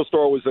 The original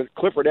store was in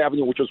Clifford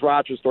Avenue, which was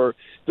Rochester.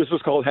 This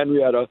was called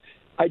Henrietta.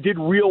 I did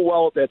real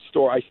well at that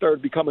store. I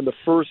started becoming the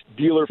first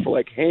dealer for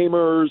like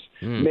Hamer's,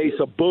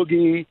 Mesa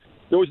Boogie.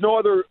 There was no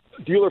other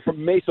dealer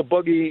from Mesa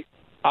Boogie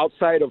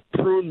outside of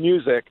Prune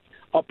Music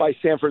up by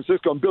San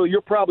Francisco. And Bill,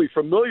 you're probably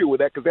familiar with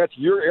that because that's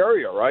your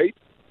area, right?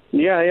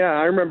 Yeah,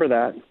 I remember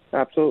that.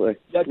 Absolutely.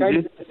 That guy,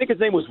 I think his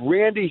name was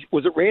Randy.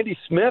 Was it Randy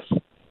Smith?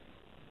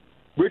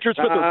 Richard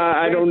Smith?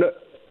 I don't know.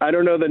 I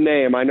don't know the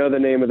name. I know the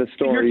name of the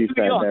store you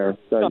said young. there.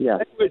 So, yeah.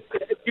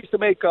 It used to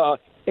make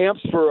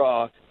amps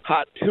for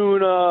Hot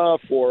Tuna,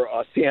 for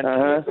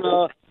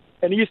Santana,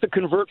 and he used to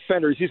convert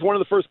Fenders. He's one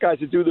of the first guys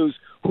to do those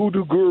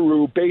Hoodoo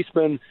Guru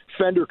Bassman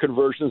Fender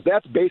conversions.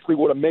 That's basically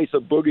what a Mesa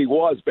Boogie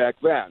was back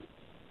then.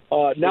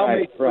 Now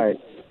Mesa is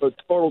a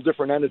total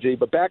different entity,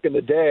 but back in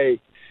the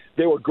day,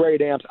 they were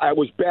great amps. I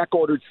was back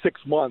ordered 6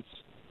 months.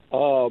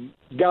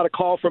 Got a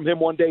call from him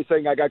one day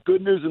saying, I got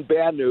good news and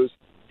bad news.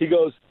 He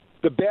goes,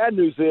 the bad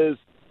news is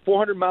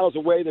 400 miles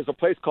away, there's a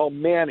place called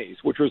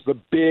Manny's, which was the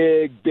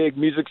big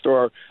music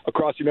store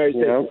across the United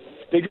States.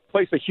 They just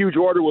placed a huge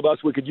order with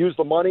us. We could use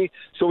the money,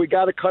 so we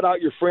got to cut out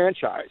your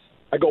franchise.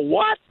 I go,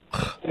 what?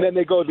 And then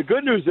they go, the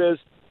good news is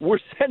we're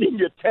sending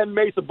you 10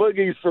 Mesa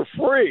Boogies for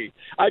free.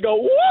 I go,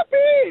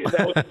 whoopee!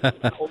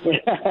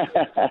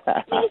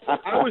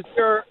 I was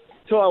there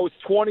till I was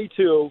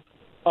 22.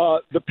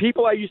 The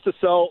people I used to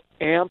sell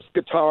amps,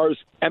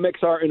 guitars,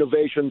 MXR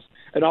Innovations,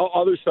 and all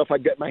other stuff I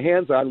get my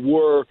hands on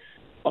were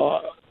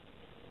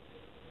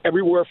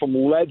everywhere from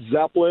Led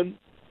Zeppelin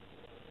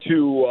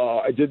to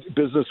I did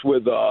business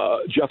with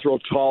Jethro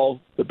Tull,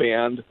 the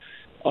band.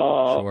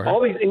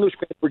 All these English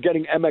bands were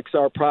getting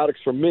MXR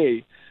products from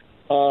me.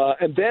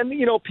 And then,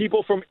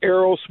 people from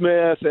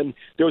Aerosmith, and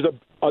there was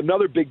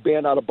another big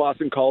band out of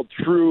Boston called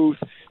Truth.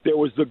 There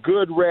was the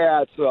Good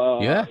Rats.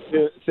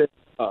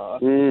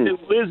 And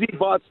Lizzie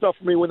bought stuff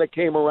for me when they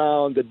came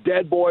around. The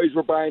Dead Boys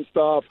were buying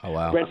stuff,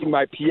 renting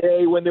my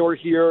PA when they were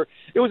here.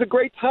 It was a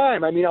great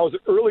time. I mean, I was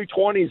early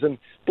 20s, and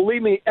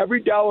believe me,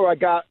 every dollar I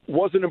got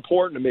wasn't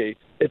important to me.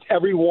 It's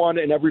every one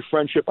and every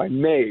friendship I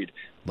made.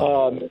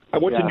 I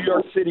went to New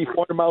York City,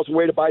 400 miles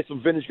away, to buy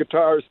some vintage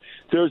guitars.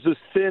 There's this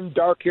thin,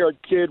 dark-haired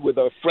kid with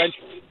a French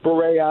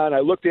beret on.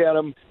 I looked at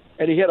him,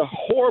 and he had a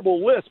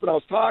horrible lisp, and I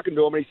was talking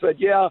to him, and he said,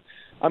 yeah,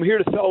 I'm here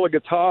to sell a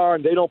guitar,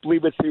 and they don't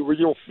believe it's the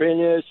original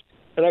finish.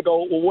 And I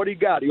go, well, what do you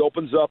got? He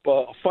opens up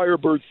a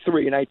Firebird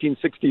 3,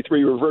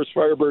 1963 reverse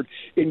Firebird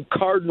in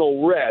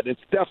cardinal red.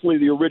 It's definitely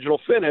the original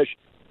finish.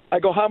 I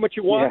go, how much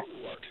you want? Yeah.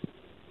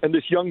 And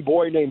this young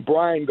boy named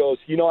Brian goes,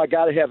 I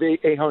got to have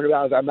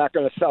 $800. I'm not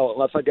going to sell it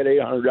unless I get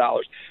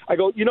 $800. I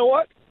go, you know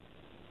what?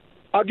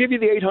 I'll give you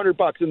the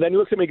 $800. And then he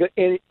looks at me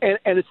and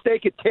a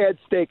steak at Tad's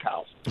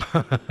Steakhouse.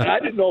 And I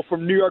didn't know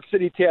from New York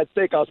City Tad's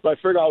Steakhouse, but I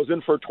figured I was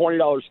in for a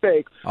 $20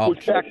 steak,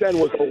 which back then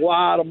was a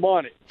lot of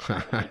money.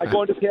 I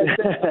go into Tad's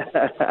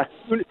Steakhouse,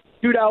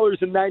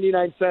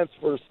 $2.99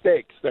 for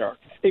steaks there,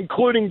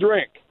 including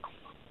drink.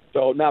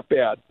 So not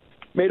bad.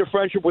 Made a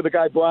friendship with a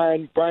guy,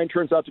 Brian. Brian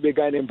turns out to be a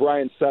guy named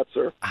Brian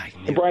Setzer.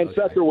 And Brian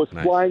Setzer was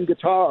flying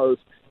guitars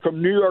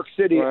from New York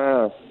City,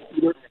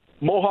 either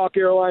Mohawk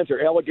Airlines or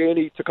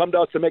Allegheny, to come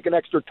down to make an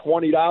extra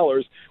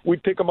 $20.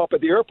 We'd pick him up at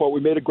the airport.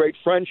 We made a great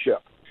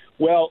friendship.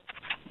 Well,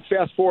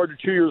 fast forward to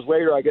 2 years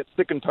later, I get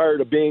sick and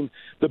tired of being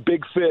the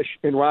big fish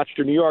in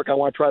Rochester, New York. I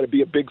want to try to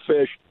be a big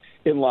fish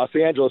in Los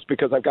Angeles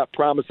because I've got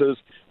promises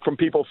from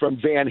people from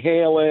Van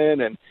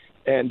Halen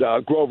and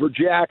Grover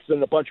Jackson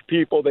and a bunch of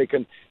people. They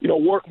can,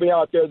 work me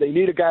out there. They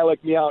need a guy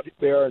like me out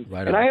there.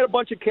 And I had a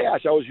bunch of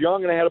cash. I was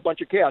young and I had a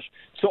bunch of cash.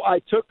 So I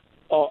took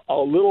a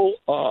little,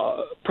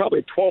 probably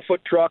a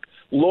 12-foot truck,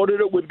 loaded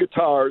it with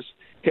guitars,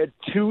 had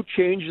 2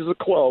 changes of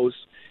clothes,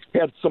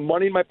 had some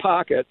money in my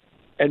pocket,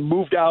 and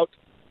moved out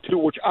to,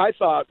 which I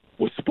thought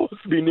was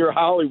supposed to be near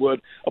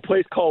Hollywood, a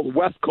place called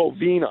West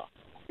Covina,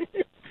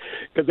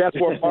 because that's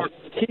where Mark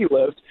McKee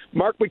lived.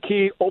 Mark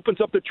McKee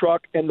opens up the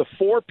truck, and the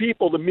 4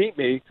 people to meet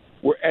me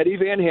were Eddie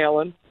Van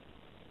Halen,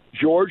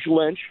 George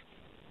Lynch,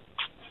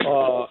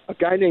 a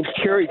guy named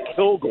Kerry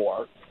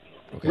Kilgore,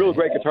 really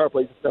great guitar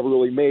player, just never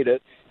really made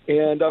it.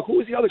 And who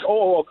was the other?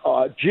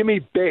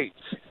 Jimmy Bates,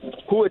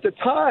 who at the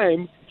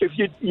time, if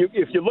you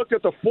looked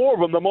at the 4 of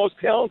them, the most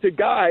talented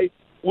guy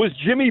was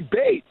Jimmy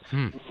Bates,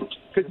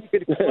 because he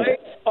could play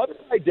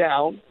upside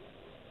down,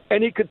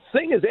 and he could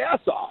sing his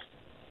ass off.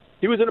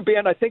 He was in a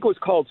band, I think it was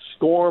called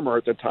Stormer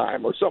at the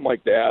time, or something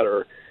like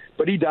that.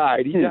 But he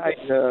died.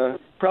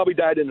 Probably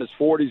died in his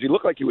 40s. He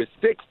looked like he was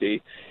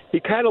 60. He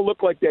kind of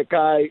looked like that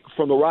guy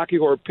from the Rocky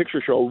Horror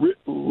Picture Show,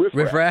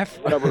 Riff Raff?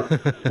 Whatever.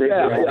 Riff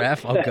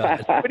Raff? Oh,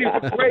 God. But he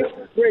was a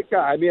great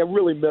guy. I mean, I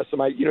really miss him.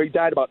 He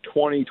died about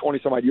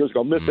 20-some odd years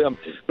ago. Miss him.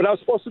 But I was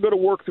supposed to go to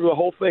work through the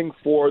whole thing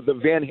for the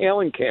Van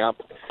Halen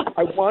camp.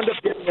 I wound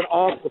up getting an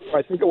offer for,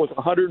 I think it was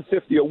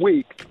 $150 a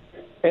week.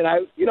 And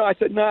I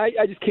said, no,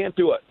 I just can't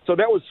do it. So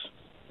that was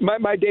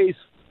my days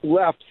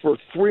left for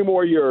 3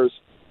 more years.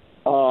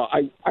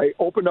 I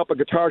opened up a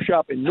guitar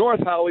shop in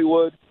North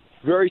Hollywood,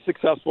 very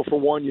successful for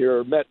 1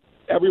 year, met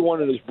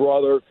everyone and his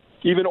brother,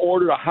 even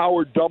ordered a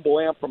Howard Dumble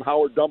amp from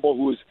Howard Dumble,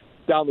 who was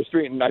down the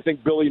street, and I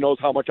think Billy knows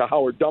how much a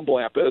Howard Dumble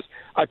amp is.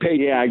 I paid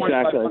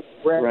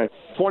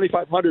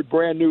 $2,500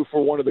 brand new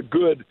for one of the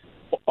good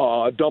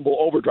Dumble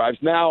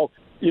overdrives. Now,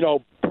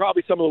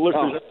 probably some of the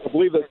listeners don't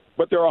believe it,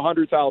 but they're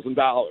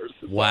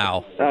 $100,000.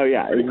 Wow. Oh,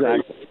 yeah,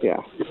 exactly. Yeah.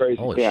 Crazy.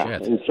 Holy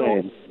shit.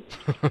 Insane.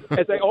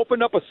 As I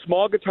opened up a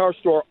small guitar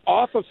store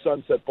off of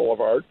Sunset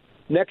Boulevard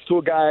next to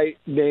a guy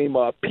named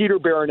Peter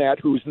Baronet,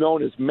 who's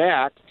known as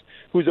Max,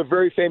 who's a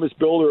very famous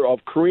builder of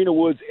Karina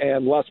Woods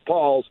and Les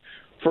Pauls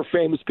for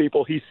famous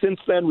people. He's since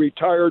then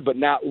retired, but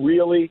not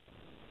really.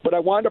 But I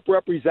wound up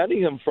representing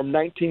him from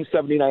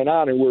 1979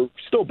 on, and we're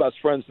still best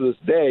friends to this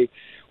day.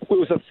 It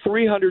was a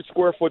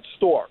 300-square-foot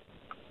store,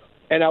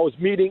 and I was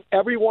meeting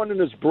everyone and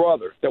his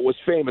brother that was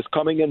famous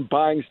coming in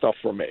buying stuff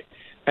from me.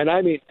 And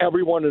I mean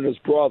everyone and his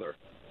brother.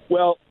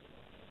 Well,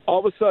 all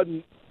of a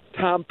sudden,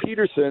 Tom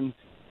Peterson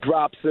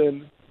drops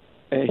in,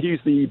 and he's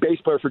the bass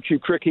player for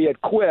Cheap Trick. He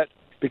had quit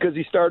because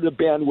he started a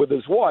band with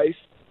his wife,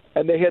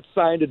 and they had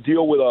signed a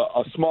deal with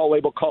a small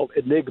label called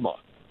Enigma,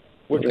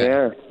 which is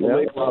a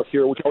label out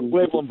here, which I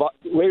was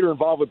later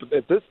involved with.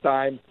 At this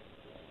time,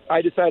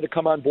 I decided to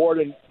come on board,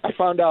 and I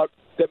found out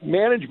that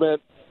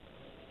management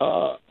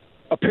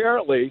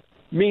apparently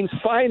means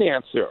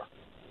financier,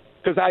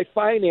 because I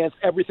financed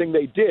everything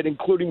they did,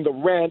 including the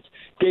rent,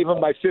 gave him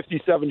my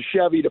 57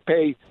 Chevy to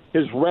pay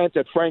his rent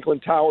at Franklin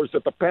Towers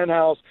at the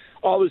Penthouse,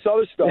 all this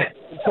other stuff,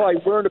 until I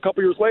learned a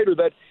couple years later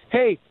that,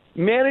 hey,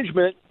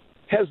 management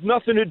has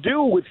nothing to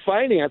do with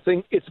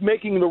financing. It's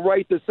making the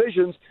right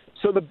decisions,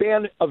 so the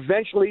band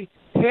eventually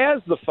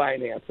has the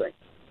financing.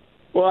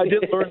 Well, I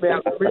didn't learn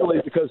that really,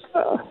 because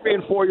 3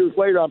 and 4 years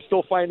later, I'm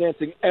still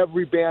financing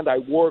every band I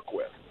work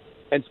with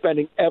and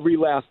spending every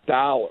last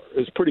dollar.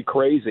 It's pretty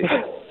crazy.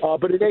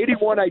 But in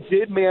 81, I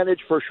did manage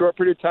for a short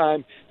period of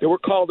time. They were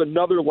called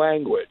Another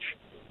Language.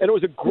 And it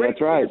was a great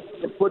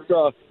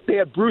they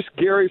had Bruce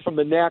Gary from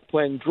the Knack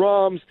playing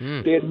drums.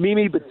 They had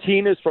Mimi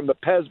Bettinas from the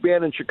Pez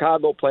Band in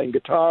Chicago playing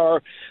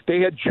guitar.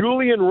 They had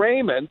Julian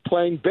Raymond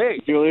playing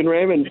bass. Julian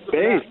Raymond,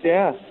 bass,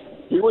 yeah.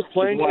 He was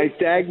playing his wife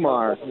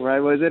Dagmar,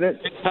 right? Wasn't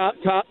it?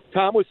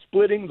 Tom was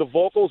splitting the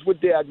vocals with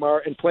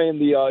Dagmar and playing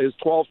his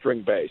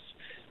 12-string bass.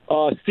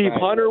 Steve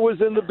Hunter was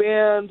in the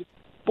band.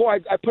 Boy,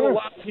 I put a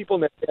lot of people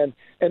in that band.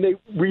 And they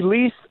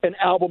released an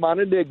album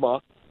on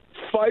Enigma,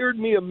 fired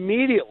me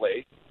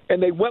immediately,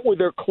 and they went with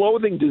their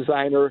clothing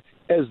designer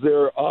as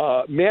their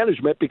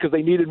management because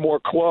they needed more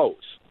clothes.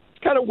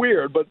 It's kind of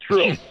weird, but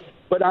true.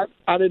 But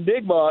on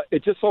Enigma,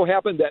 it just so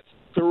happened that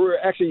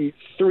actually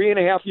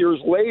 3.5 years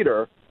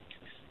later,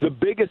 the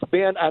biggest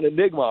band on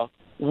Enigma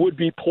would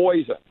be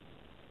Poison.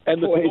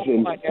 And the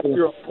Poison.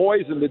 After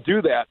Poison to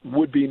do that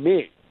would be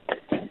me.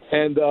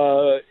 And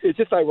it's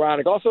just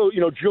ironic. Also,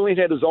 Julian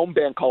had his own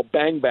band called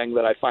Bang Bang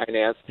that I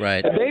financed.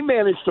 Right. And they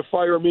managed to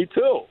fire me,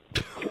 too.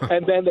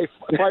 And then they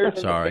fired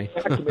me. Sorry.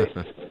 Back to me.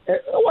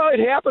 Well,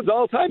 it happens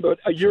all the time. But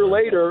a year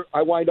later,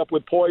 I wind up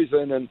with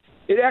Poison. And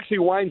it actually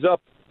winds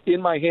up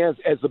in my hands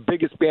as the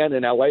biggest band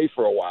in L.A.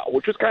 for a while,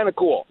 which is kind of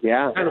cool.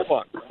 Yeah. Kind of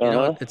fun.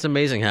 It's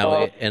amazing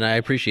how, and I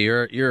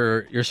appreciate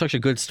you're such a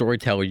good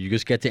storyteller. You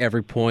just get to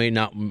every point.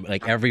 Not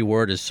like every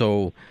word is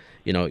so...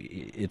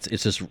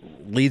 it's just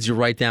leads you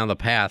right down the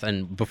path.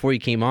 And before you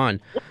came on,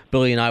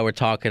 Billy and I were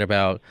talking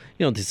about,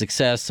 the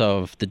success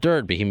of The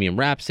Dirt, Bohemian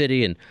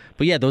Rhapsody,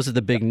 but yeah, those are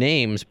the big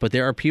names. But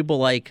there are people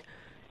like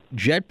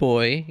Jet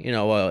Boy,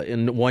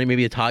 in one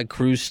maybe a Todd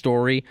Cruz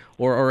story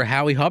or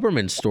Howie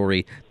Huberman's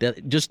story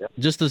that just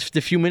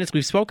the few minutes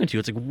we've spoken to,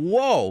 it's like,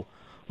 whoa,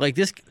 like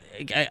this,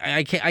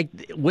 I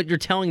can't, what you're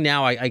telling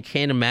now, I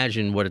can't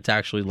imagine what it's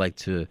actually like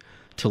to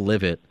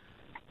live it.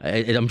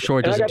 I'm sure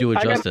it doesn't do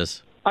it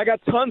justice. I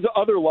got tons of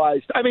other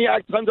lies.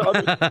 Tons of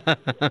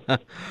other.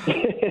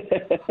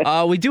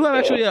 We do have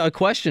actually a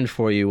question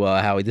for you,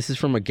 Howie. This is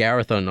from a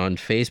Gareth on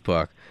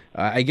Facebook.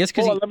 I guess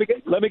because let me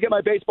get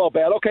my baseball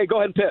bat. Okay,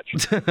 go ahead and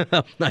pitch.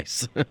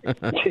 Nice.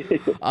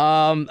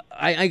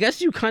 I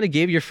guess you kind of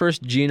gave your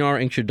first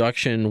GNR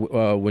introduction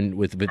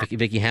with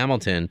Vicky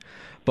Hamilton,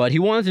 but he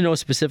wanted to know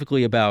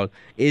specifically about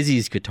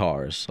Izzy's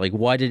guitars. Like,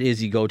 why did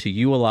Izzy go to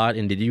you a lot,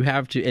 and did you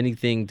have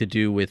anything to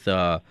do with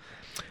the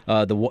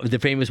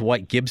famous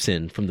white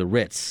Gibson from the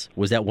Ritz?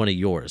 Was that one of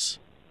yours?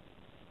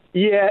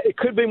 Yeah, it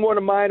could have been one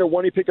of mine or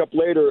one he picked up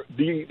later.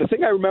 The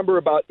thing I remember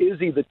about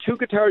Izzy, the two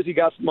guitars he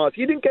got from us,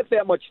 he didn't get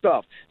that much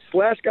stuff.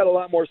 Slash got a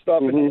lot more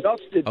stuff, and Duff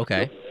did.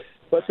 Okay.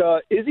 But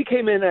Izzy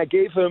came in, and I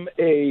gave him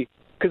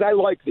because I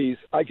like these,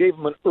 I gave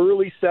him an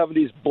early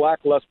 70s black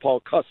Les Paul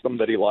custom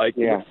that he liked.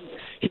 Yeah.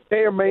 He may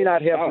or may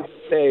not have to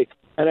say.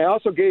 And I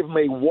also gave him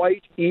a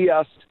white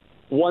ES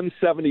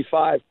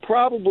 175,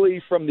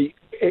 probably from the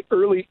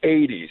early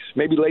 80s,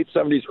 maybe late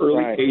 70s,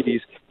 early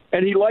 80s.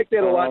 And he liked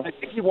that a lot. I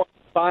think he wanted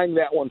buying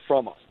that one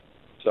from us.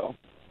 So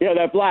yeah,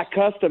 that black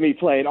custom he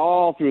played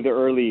all through the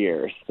early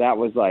years. That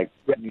was like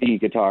the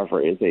guitar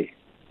for Izzy.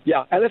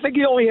 Yeah, and I think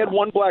he only had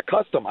one black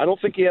custom. I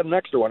don't think he had an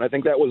extra one. I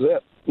think that was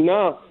it.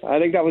 No, I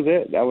think that was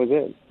it. That was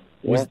it.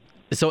 Yeah.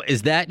 So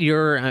is that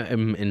your,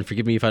 and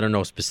forgive me if I don't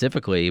know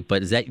specifically,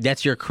 but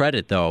that's your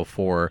credit, though,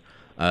 for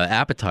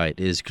Appetite,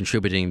 is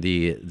contributing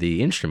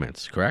the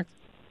instruments, correct?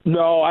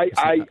 No, I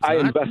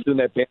invested in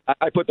that band.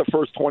 I put the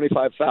first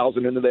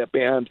 $25,000 into that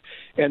band,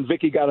 and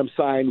Vicky got him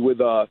signed with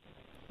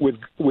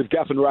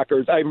Geffen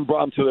Records. I even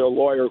brought him to their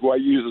lawyer, who I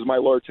use as my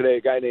lawyer today,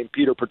 a guy named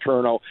Peter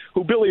Paterno,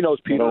 who Billy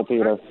knows Peter. Oh,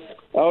 Peter.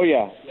 Oh,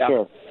 yeah,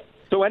 sure.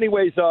 So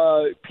anyways,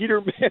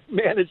 Peter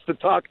managed to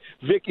talk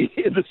Vicky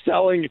into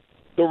selling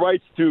the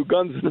rights to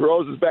Guns N'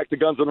 Roses back to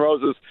Guns N'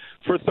 Roses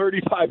for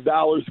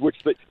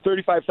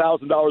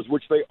 $35,000,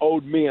 which they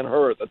owed me and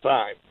her at the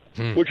time.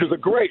 Which was a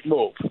great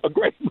move.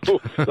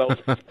 So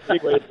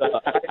anyway,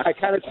 I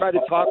kind of tried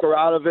to talk her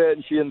out of it,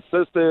 and she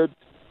insisted.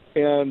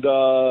 And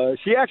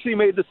she actually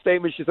made the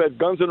statement. She said,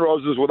 Guns N'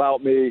 Roses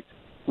without me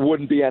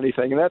wouldn't be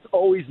anything. And that's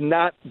always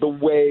not the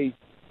way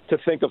to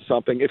think of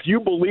something. If you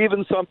believe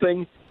in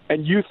something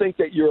and you think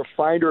that you're a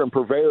finder and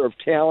purveyor of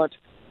talent,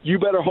 you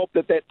better hope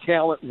that that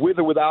talent, with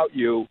or without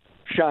you,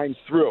 shines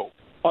through.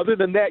 Other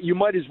than that, you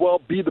might as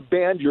well be the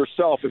band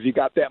yourself if you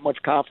got that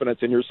much confidence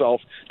in yourself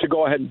to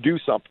go ahead and do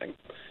something.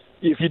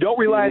 If you don't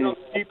rely on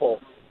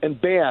people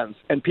and bands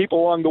and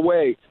people along the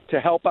way to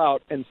help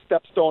out and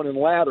stepstone and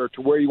ladder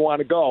to where you want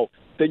to go,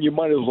 then you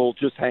might as well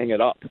just hang it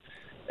up.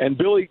 And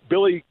Billy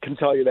can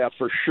tell you that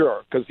for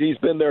sure because he's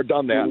been there,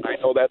 done that. I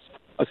know that's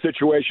a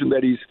situation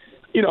that he's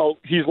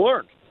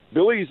learned.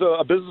 Billy's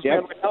a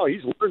businessman right now.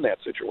 He's learned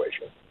that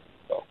situation.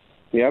 So.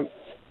 Yep.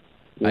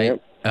 I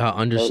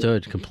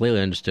understood, completely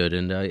understood,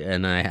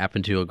 and I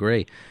happen to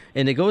agree.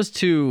 And it goes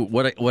to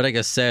what I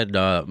guess said,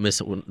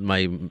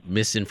 my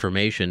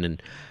misinformation,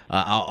 and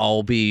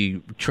I'll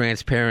be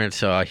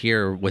transparent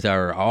here with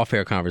our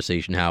off-air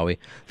conversation, Howie.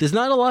 There's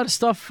not a lot of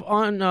stuff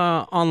on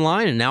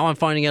online, and now I'm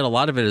finding out a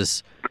lot of it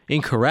is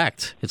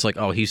incorrect. It's like,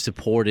 he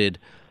supported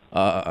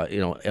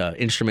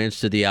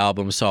instruments to the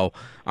album. So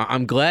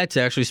I'm glad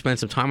to actually spend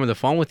some time on the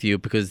phone with you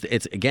because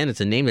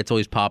it's a name that's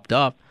always popped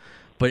up,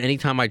 but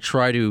anytime I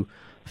try to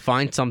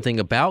find something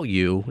about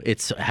you,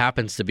 it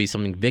happens to be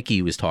something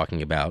Vicky was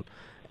talking about.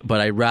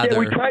 But I rather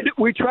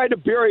we tried to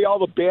bury all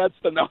the bad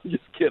stuff. No, I'm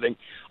just kidding.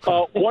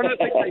 One of the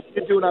things I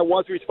did do and I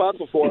was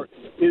responsible for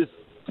is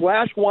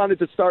Slash wanted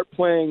to start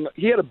playing.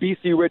 He had a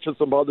BC Rich and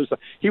some other stuff.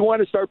 He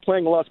wanted to start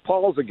playing Les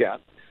Pauls again.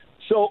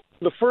 So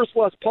the first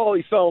Les Paul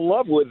he fell in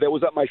love with that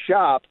was at my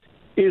shop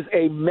is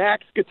a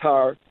Max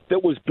guitar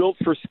that was built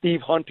for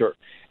Steve Hunter,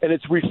 and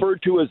it's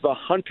referred to as the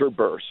Hunter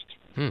Burst.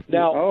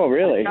 Now, oh,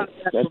 really?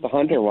 That's the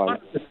Hunter one.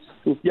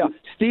 Yeah,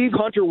 Steve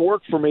Hunter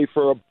worked for me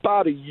for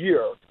about a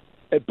year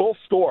at both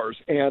stores,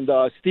 and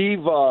Steve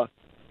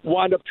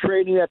wound up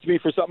trading that to me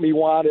for something he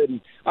wanted, and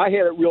I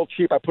had it real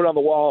cheap. I put it on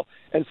the wall,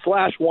 and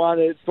Slash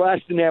wanted it. Slash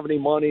didn't have any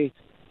money.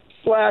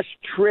 Slash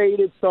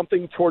traded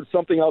something towards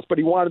something else, but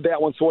he wanted that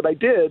one. So what I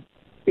did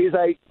is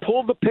I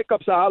pulled the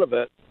pickups out of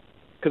it,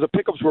 because the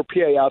pickups were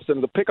PAFs,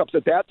 and the pickups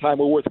at that time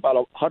were worth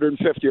about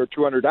 $150 or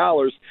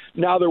 $200.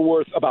 Now they're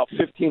worth about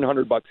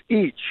 $1,500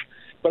 each.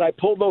 But I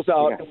pulled those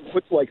out and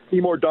put like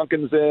Seymour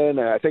Duncan's in,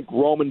 and I think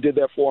Roman did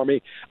that for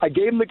me. I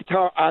gave him the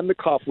guitar on the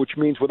cuff, which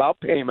means without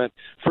payment,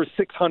 for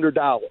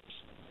 $600.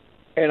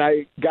 And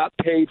I got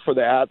paid for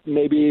that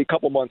maybe a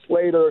couple months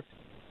later.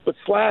 But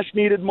Slash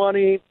needed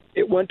money.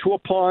 It went to a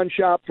pawn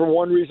shop for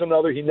one reason or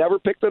another. He never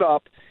picked it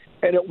up.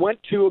 And it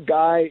went to a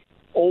guy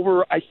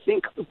over, I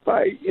think,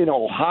 in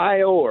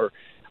Ohio or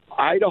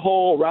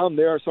Idaho, around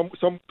there, some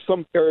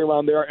area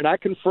around there, and I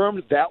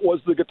confirmed that was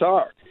the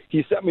guitar.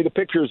 He sent me the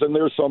pictures, and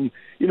there's some,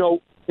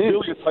 Billy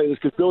will tell you this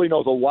because Billy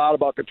knows a lot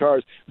about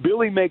guitars.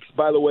 Billy makes,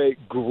 by the way,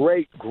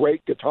 great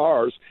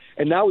guitars,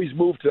 and now he's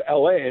moved to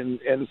L.A.,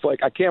 and it's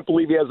like, I can't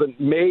believe he hasn't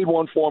made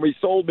one for me,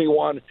 sold me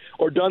one,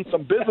 or done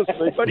some business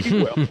with it, but he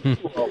will.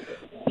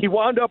 He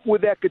wound up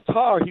with that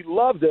guitar. He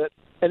loved it,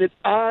 and it's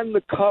on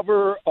the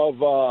cover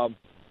of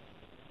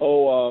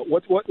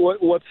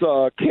what's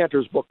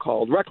Cantor's book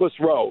called? Reckless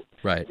Road.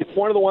 Right. It's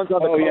one of the ones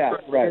on the cover. Yeah,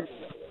 right.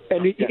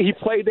 And he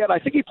played that. I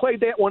think he played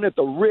that one at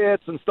the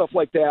Ritz and stuff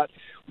like that.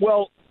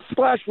 Well,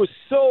 Slash was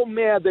so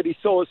mad that he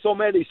sold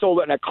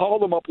it, and I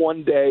called him up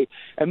one day,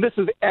 and this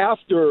is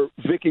after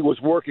Vicky was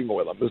working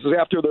with him. This is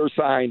after they're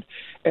signed.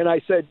 And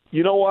I said,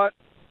 you know what?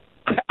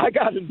 I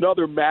got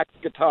another Max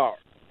guitar.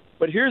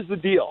 But here's the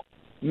deal.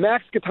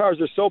 Max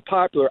guitars are so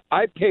popular,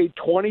 I paid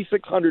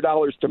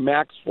 $2,600 to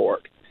Max for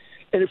it.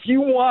 And if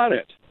you want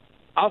it,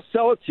 I'll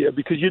sell it to you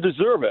because you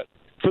deserve it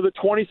for the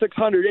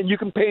 $2,600, and you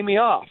can pay me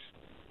off.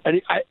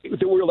 And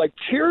there were like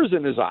tears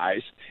in his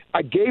eyes.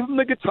 I gave him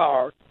the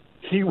guitar.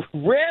 He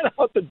ran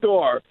out the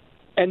door,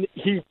 and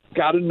he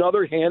got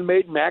another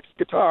handmade Max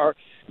guitar.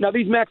 Now,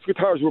 these Max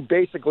guitars were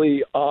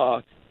basically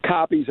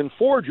copies and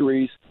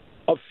forgeries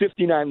of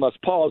 59 Les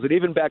Pauls, and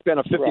even back then,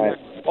 a 59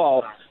 Les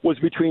Paul was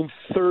between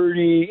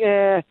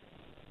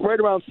right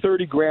around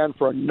 $30,000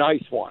 for a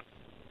nice one.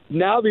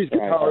 Now these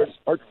guitars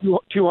are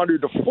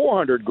 $200,000 to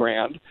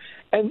 $400,000,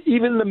 and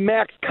even the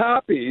Max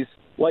copies,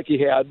 like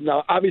he had,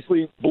 now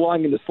obviously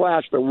belonging to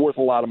Slash, they're worth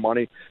a lot of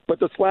money, but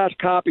the Slash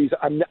copies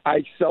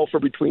I sell for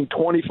between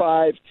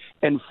 $25,000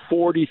 and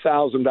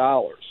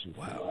 $40,000.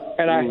 Wow!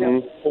 And I have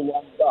them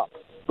lined up,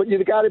 but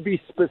you got to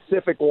be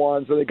specific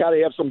ones, and they got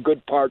to have some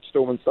good parts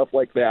to them and stuff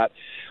like that.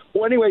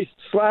 Well, anyways,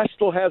 Slash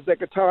still has that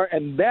guitar,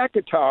 and that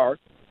guitar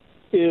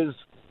is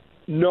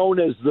known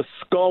as the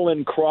Skull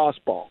and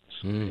Crossbones.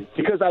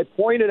 Because I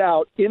pointed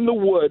out in the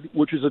wood,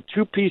 which is a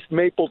two-piece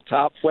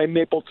flame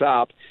maple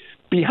top,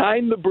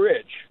 behind the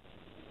bridge,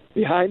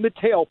 behind the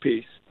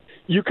tailpiece,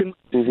 you can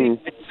see a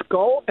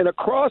skull and a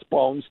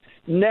crossbones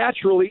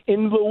naturally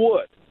in the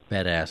wood.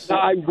 Badass. Now,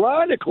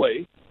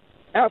 ironically,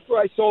 after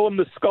I sold him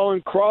the Skull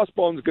and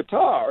Crossbones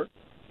guitar,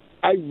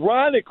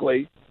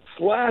 ironically,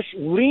 Slash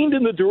leaned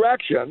in the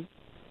direction,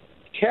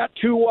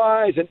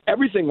 tattoo-wise and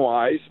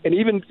everything-wise, and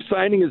even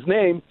signing his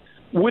name,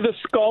 with a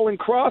Skull and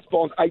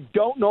Crossbones. I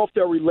don't know if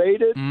they're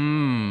related,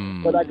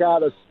 but I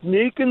got a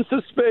sneaking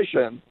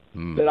suspicion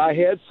that I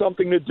had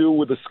something to do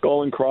with the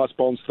Skull and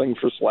Crossbones thing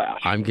for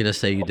Slash. I'm going to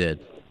say you did.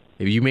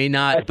 You may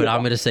not, but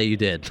I'm going to say you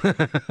did.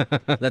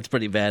 That's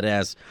pretty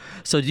badass.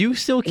 So do you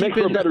still keep it?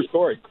 Makes for a better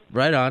story.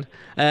 Right on.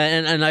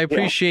 And I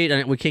appreciate,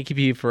 and we can't keep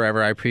you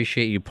forever, I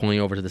appreciate you pulling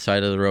over to the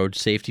side of the road,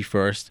 safety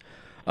first.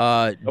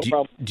 No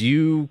problem. Do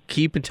you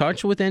keep in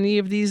touch with any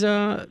of these,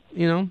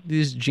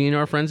 these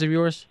GNR friends of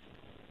yours?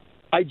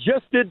 I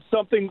just did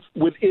something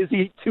with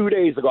Izzy 2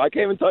 days ago. I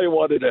can't even tell you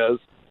what it is.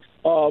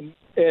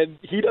 And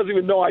he doesn't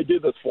even know I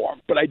did this for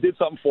him, but I did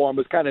something for him.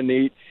 It's kind of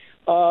neat.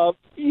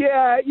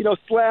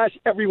 Slash,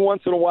 every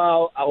once in a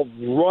while, I'll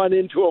run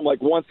into him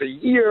like once a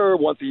year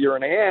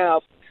and a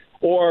half,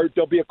 or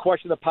there'll be a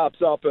question that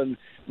pops up, and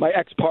my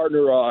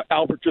ex-partner,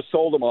 Albert, just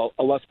sold him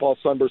a Les Paul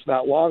Sunburst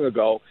not long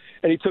ago,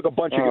 and he took a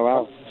bunch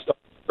of stuff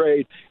to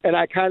trade, and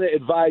I kind of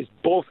advised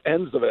both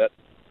ends of it,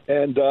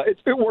 and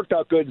it worked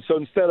out good. So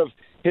instead of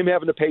him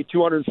having to pay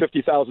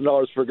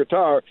 $250,000 for a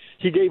guitar,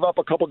 he gave up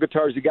a couple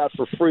guitars he got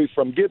for free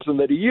from Gibson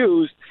that he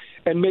used,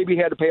 and maybe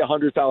had to pay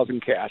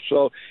 $100,000 cash.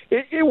 So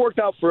it worked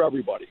out for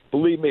everybody,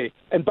 believe me.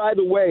 And by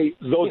the way,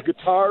 those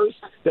guitars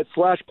that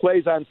Slash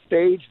plays on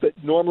stage that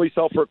normally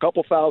sell for a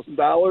couple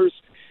 $1,000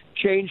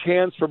 change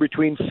hands for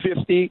between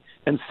 $50,000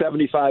 and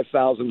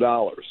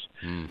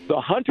 $75,000. The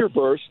Hunter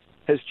Burst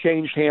has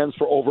changed hands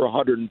for over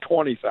 $120,000.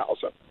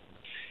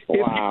 If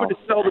he were to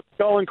sell the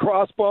Skull and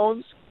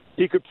Crossbones,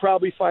 he could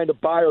probably find a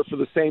buyer for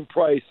the same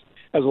price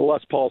as a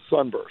Les Paul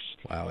Sunburst.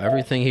 Wow,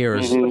 everything here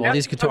is, all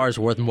these guitars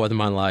are worth more than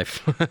my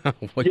life.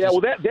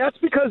 That's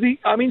because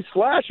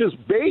Slash is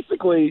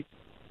basically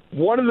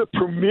one of the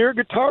premier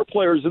guitar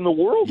players in the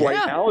world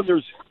right now,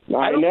 and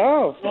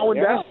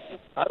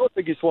I don't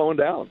think he's slowing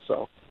down.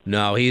 So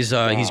no, he's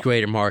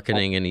great at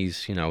marketing, and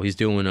he's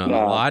doing a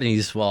lot, and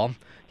he's one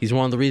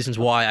of the reasons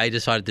why I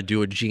decided to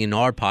do a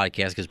GNR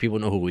podcast, because people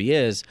know who he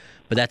is,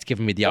 but that's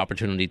given me the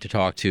opportunity to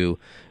talk to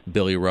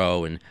Billy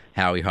Rowe and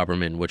Howie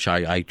Huberman, which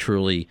I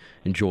truly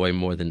enjoy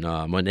more than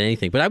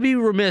anything. But I'd be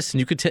remiss, and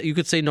you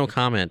could say no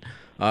comment,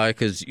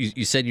 because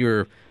you said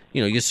you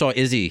saw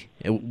Izzy.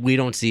 We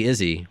don't see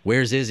Izzy.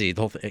 Where's Izzy?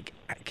 The whole thing.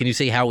 Can you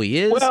say how he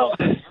is? Well,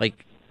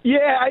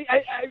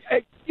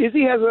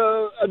 Izzy has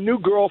a new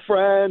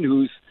girlfriend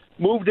who's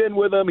moved in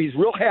with him. He's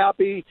real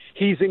happy.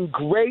 He's in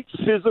great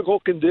physical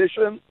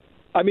condition.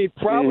 I mean,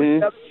 probably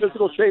better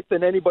physical shape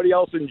than anybody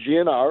else in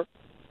GNR,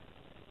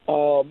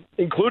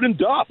 including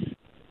Duff.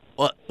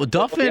 Well,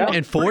 Duff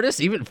and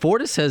Fortis, even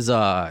Fortis has,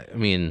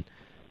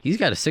 he's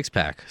got a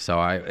six-pack. So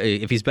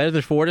if he's better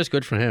than Fortis,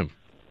 good for him.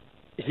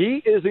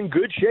 He is in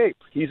good shape.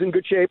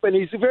 And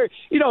he's a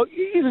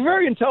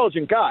very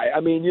intelligent guy. I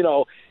mean,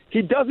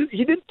 he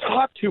didn't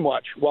talk too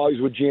much while he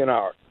was with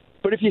GNR.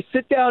 But if you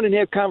sit down and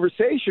have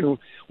conversation,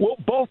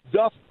 both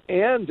Duff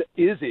and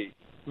Izzy,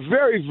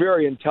 very,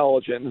 very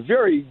intelligent,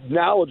 very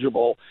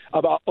knowledgeable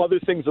about other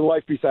things in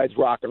life besides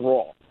rock and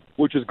roll,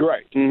 which is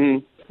great.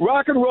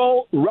 Rock and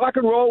roll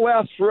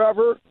lasts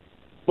forever,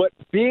 but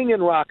being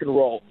in rock and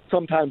roll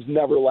sometimes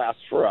never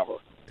lasts forever.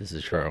 This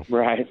is true.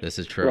 Right. This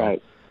is true.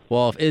 Right.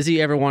 Well, if Izzy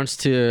ever wants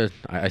to,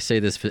 I say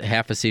this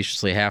half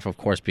facetiously, half, of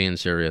course, being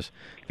serious.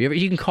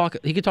 He can talk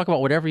about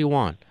whatever you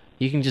want.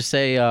 You can just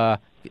say,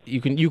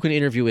 you can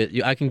interview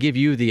it. I can give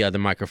you the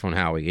microphone,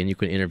 Howie, and you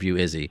can interview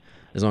Izzy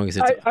as long as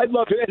it's. I'd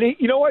love to. And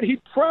you know what?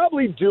 He'd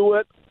probably do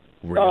it.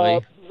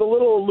 Really? He's a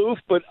little aloof,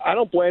 but I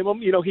don't blame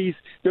him.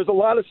 There's a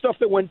lot of stuff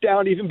that went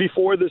down even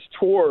before this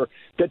tour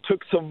that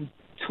took some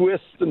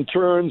twists and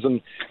turns,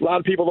 and a lot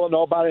of people don't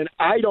know about it. And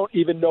I don't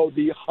even know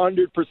the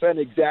 100%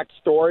 exact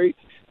story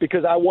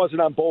because I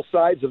wasn't on both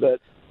sides of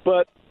it.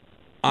 But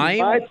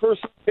my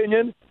personal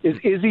opinion is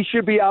Izzy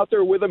should be out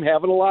there with him,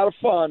 having a lot of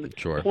fun,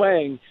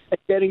 playing, and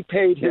getting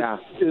paid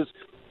his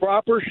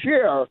proper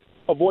share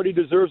of what he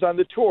deserves on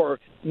the tour,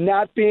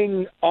 not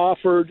being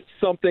offered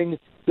something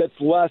that's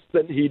less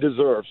than he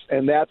deserves.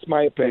 And that's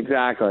my opinion.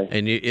 Exactly.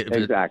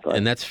 Exactly.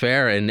 And that's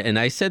fair. And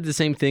I said the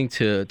same thing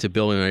to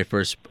Billy when I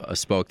first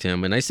spoke to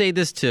him. And I say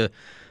this to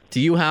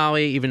you,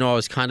 Howie, even though I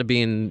was kind of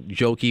being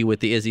jokey with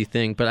the Izzy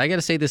thing. But I got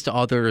to say this to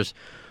others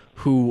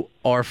who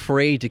are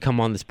afraid to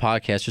come on this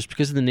podcast just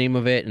because of the name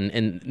of it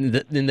and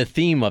the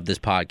theme of this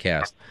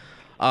podcast.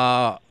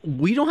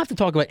 We don't have to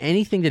talk about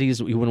anything that he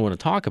wouldn't want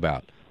to talk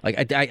about.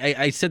 Like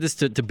I said this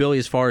to Billy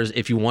as far as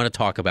if you want to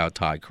talk about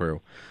Todd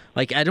Crew.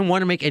 Like, I don't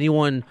want to make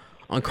anyone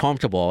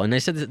uncomfortable. And I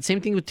said the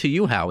same thing to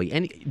you, Howie.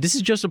 And this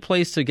is just a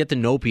place to get to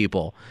know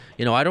people.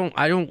 I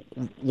don't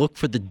look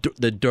for the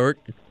dirt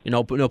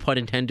no pun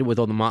intended with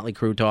all the Motley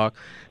Crue talk.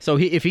 So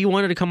if he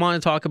wanted to come on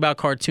and talk about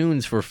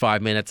cartoons for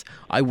 5 minutes,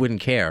 I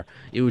wouldn't care.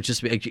 It would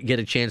just get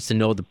a chance to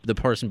know the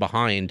person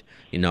behind,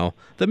 the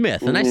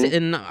myth.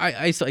 And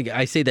I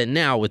say that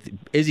now with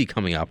Izzy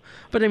coming up,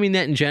 but I mean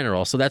that in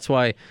general. So that's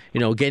why,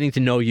 getting to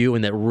know you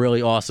and that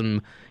really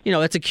awesome,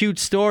 it's a cute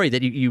story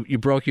that you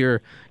broke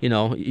your,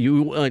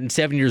 you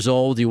 7 years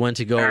old, you went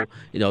to go,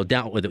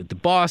 down with the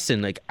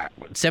Boston, like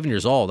 7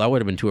 years old. I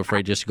would have been too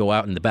afraid just to go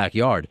out in the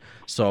backyard.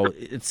 So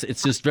it's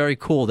just very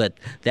cool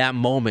that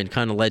moment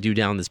kind of led you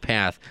down this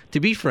path to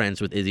be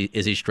friends with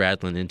Izzy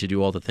Stradlin and to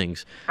do all the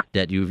things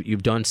that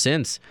you've done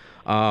since.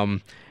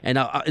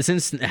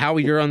 Since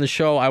Howie, you're on the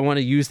show, I want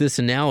to use this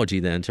analogy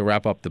then to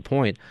wrap up the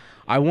point.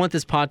 I want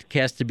this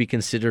podcast to be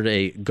considered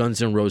a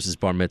Guns N' Roses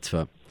bar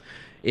mitzvah.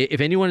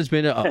 If anyone has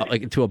been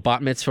to a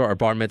bat mitzvah or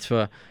bar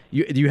mitzvah,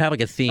 you have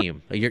like a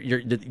theme. Like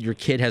your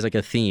kid has like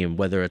a theme,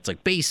 whether it's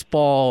like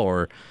baseball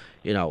or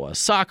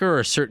soccer or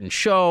a certain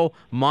show.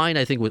 Mine,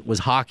 I think, was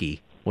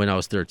hockey when I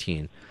was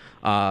 13.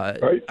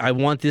 Right. I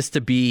want this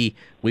to be,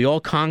 we all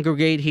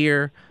congregate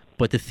here,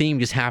 but the theme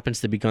just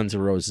happens to be Guns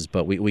N' Roses.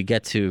 But we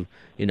get to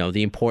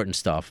the important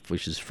stuff,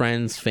 which is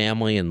friends,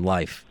 family, and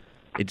life.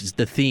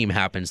 The theme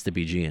happens to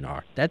be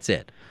GNR. That's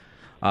it.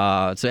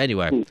 So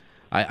anyway.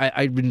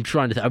 I've been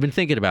I've been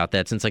thinking about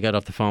that since I got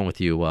off the phone with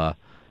you,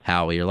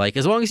 Howie. You're like,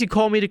 as long as you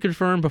call me to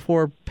confirm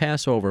before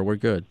Passover, we're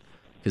good,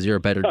 because you're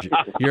a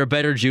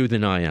better Jew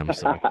than I am.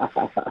 So.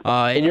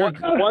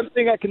 One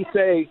thing I can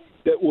say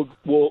that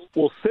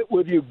will sit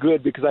with you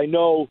good, because I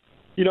know,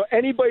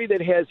 anybody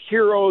that has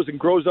heroes and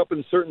grows up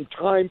in certain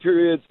time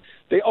periods,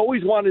 they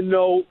always want to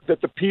know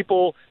that the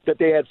people that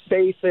they had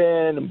faith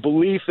in and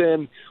belief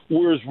in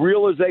were as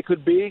real as they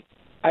could be.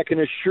 I can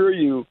assure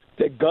you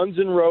that Guns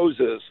N'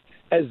 Roses,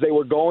 as they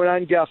were going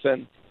on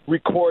Geffen,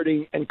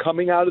 recording and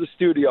coming out of the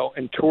studio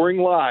and touring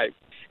live,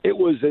 it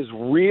was as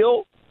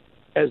real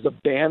as a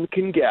band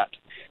can get.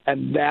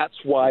 And that's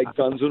why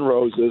Guns N'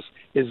 Roses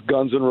is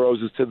Guns N'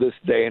 Roses to this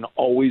day, and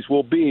always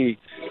will be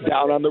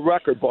down on the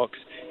record books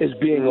as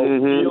being a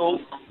real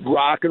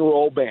rock and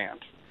roll band.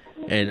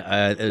 And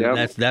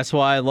that's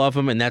why I love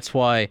them, and that's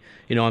why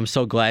I'm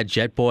so glad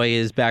Jet Boy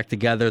is back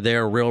together.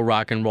 They're a real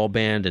rock and roll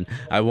band, and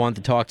I wanted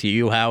to talk to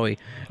you, Howie.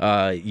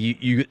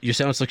 You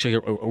sound like a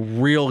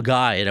real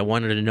guy, and I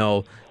wanted to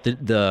know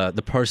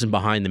the person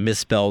behind the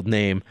misspelled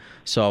name.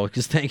 So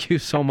just thank you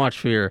so much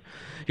for your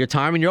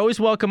time, and you're always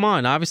welcome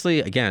on.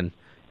 Obviously, again,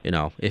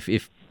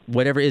 if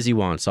whatever Izzy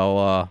wants,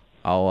 I'll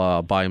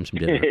buy him some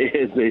dinner.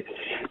 Izzy.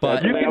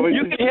 But you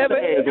can have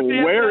it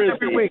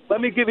every week.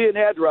 Let me give you an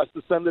address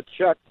to send the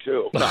check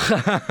to.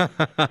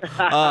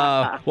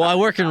 Well, I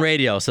work in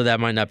radio, so that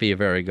might not be a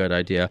very good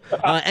idea.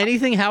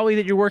 Anything, Howie,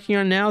 that you're working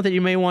on now that you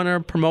may want to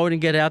promote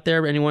and get out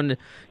there? Anyone,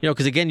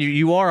 because again,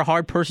 you are a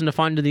hard person to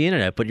find on the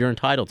internet, but you're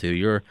entitled to.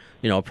 You're,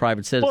 a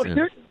private citizen.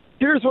 Well,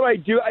 here's what I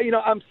do.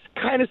 I'm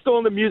kind of still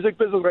in the music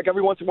business. Like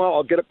every once in a while,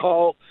 I'll get a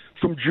call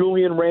from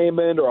Julian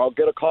Raymond, or I'll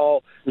get a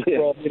call from,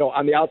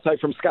 on the outside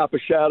from Scott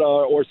Bichetta,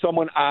 or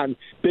someone on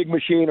Big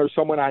Machine, or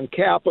someone on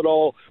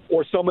Capitol,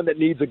 or someone that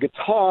needs a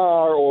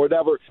guitar or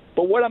whatever.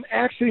 But what I'm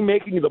actually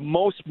making the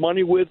most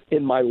money with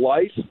in my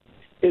life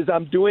is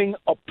I'm doing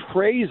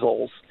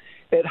appraisals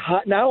at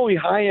not only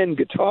high-end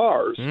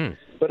guitars,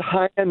 but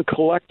high-end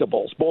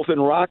collectibles, both in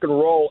rock and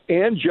roll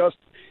and just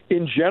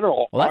in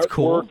general. Well, that's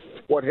cool.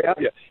 What have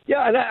you?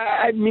 Yeah, and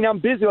I mean, I'm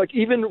busy. Like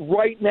even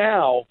right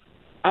now,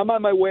 I'm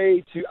on my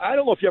way to. I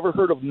don't know if you ever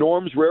heard of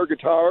Norm's Rare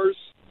Guitars.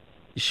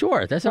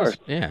 Sure, that sounds.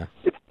 Yeah.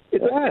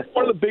 It's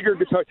one of the bigger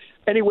guitars.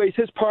 Anyways,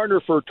 his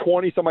partner for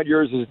 20-some-odd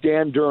years is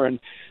Dan Duran.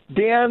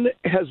 Dan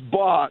has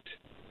bought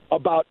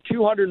about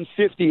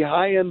 250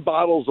 high-end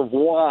bottles of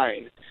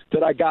wine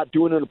that I got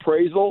doing an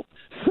appraisal.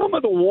 Some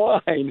of the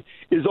wine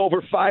is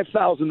over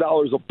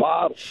 $5,000 a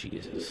bottle.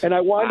 Jesus. And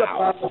I wind up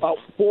buying about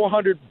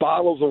 400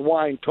 bottles of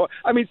wine.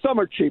 I mean, some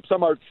are cheap.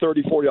 Some are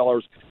 $30,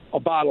 $40 a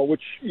bottle,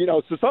 which,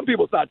 so some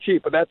people it's not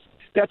cheap, but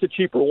that's a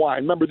cheaper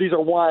wine. Remember, these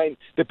are wine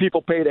that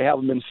people pay to have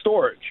them in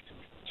storage.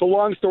 So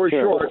long story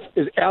short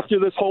is after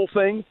this whole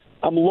thing,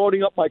 I'm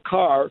loading up my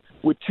car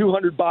with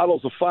 200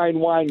 bottles of fine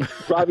wine,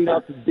 driving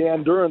out to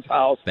Dan Duran's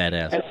house.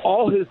 Badass. And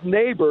all his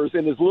neighbors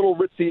in his little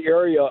ritzy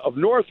area of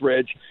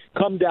Northridge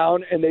come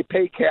down and they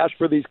pay cash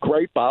for these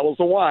great bottles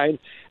of wine.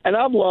 And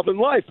I'm loving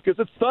life because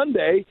it's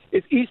Sunday.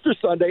 It's Easter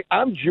Sunday.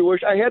 I'm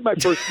Jewish. I had my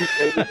first few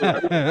babies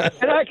already.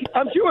 And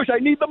I'm Jewish. I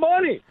need the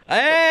money.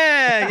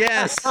 Hey,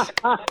 yes.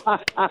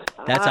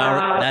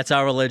 That's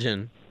our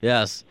religion.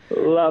 Yes.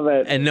 Love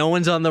it. And no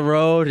one's on the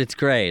road. It's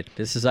great.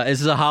 This is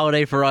a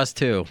holiday for us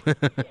too.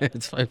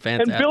 It's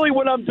fantastic. And Billy,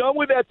 when I'm done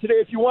with that today,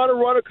 if you want to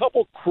run a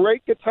couple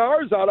great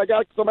guitars out, I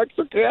got some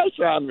extra cash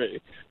on me.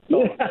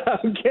 So. Yeah,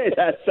 okay,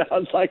 that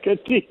sounds like a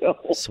deal.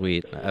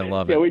 Sweet. I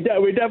love it. Yeah,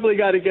 we definitely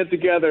got to get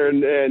together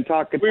and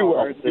talk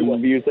guitars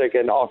and music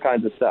and all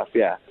kinds of stuff,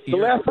 yeah. The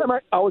last time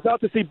I was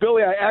out to see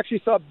Billy, I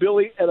actually saw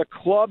Billy at a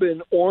club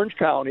in Orange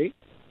County.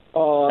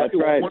 That's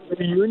right. One of the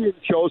reunion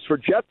shows for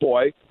Jet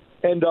Boy.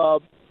 And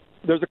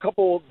there's a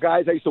couple of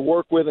guys I used to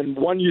work with, and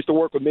one used to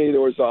work with me.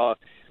 There was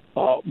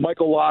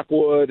Michael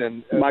Lockwood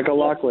and Michael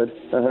Lockwood.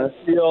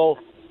 Steele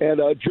and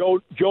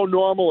Joe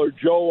Normal or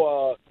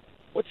Joe.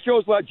 What's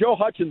Joe's last? Joe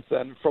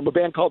Hutchinson from a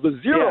band called The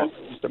Zeros.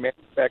 Used to manage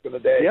back in the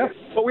day. Yeah.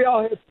 But we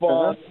all had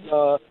fun.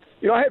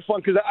 I had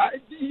fun because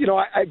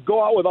I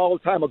go out with all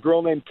the time a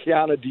girl named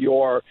Kiana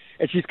Dior,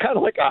 and she's kind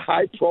of like a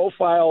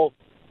high-profile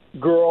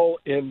girl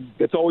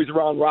that's always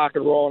around rock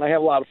and roll, and I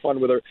have a lot of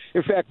fun with her.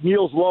 In fact,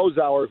 Niels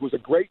Lozauer, who's a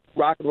great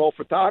rock and roll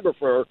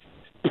photographer,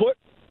 put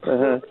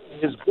her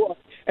in his book,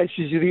 and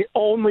she's the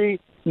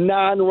only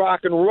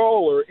non-rock and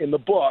roller in the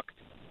book,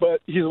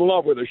 but he's in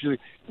love with her. She's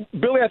like,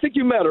 Billy, I think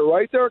you met her,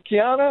 right there,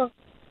 Kiana?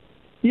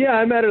 Yeah,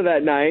 I met her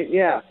that night.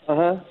 Yeah.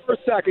 For a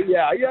second,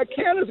 yeah.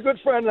 Kiana's a good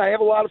friend, and I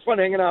have a lot of fun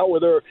hanging out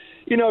with her.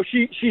 You know,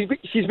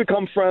 she's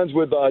become friends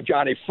with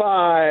Johnny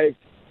Five,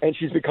 and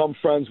she's become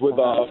friends with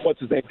what's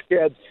his name,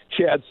 Chad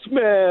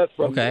Smith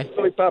from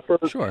Chili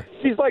Peppers. Sure.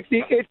 She's like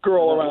the it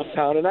girl around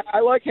town, and I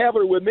like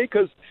having her with me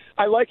because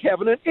I like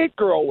having an it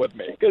girl with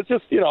me. It's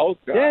just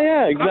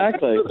Yeah,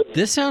 exactly.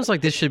 This sounds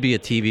like this should be a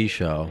TV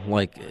show,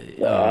 like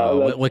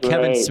what great.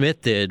 Kevin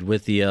Smith did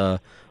with the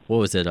what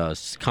was it,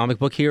 comic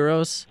book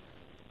heroes.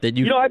 I've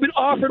been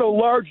offered a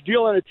large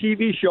deal on a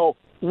TV show.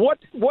 What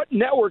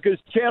network is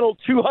channel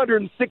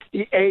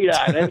 268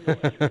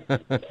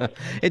 on?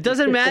 It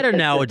doesn't matter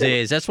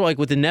nowadays. That's why, like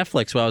with the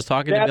Netflix, what I was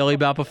talking to Billy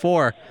about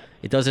before.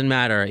 It doesn't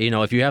matter. You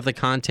know, if you have the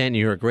content and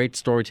you're a great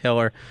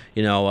storyteller,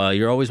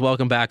 you're always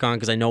welcome back on,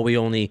 because I know we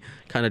only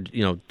kind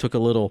of, took a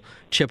little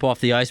chip off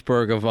the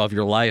iceberg of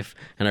your life,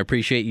 and I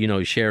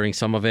appreciate, sharing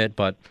some of it,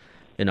 but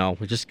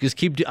just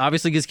keep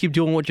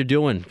doing what you're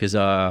doing, because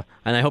and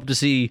I hope to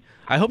see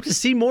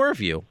more of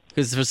you,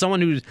 because for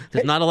someone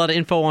there's not a lot of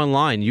info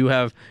online,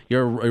 you're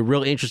a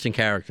real interesting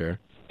character.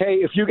 Hey,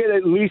 if you get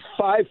at least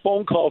 5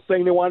 phone calls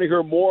saying they want to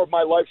hear more of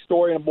my life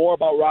story and more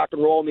about rock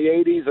and roll in the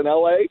 80s in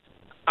L.A.,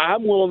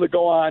 I'm willing to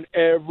go on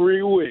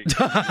every week.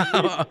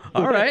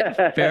 All right,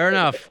 fair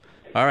enough.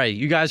 All right,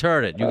 you guys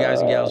heard it. You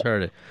guys and gals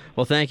heard it.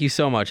 Well, thank you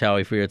so much,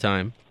 Howie, for your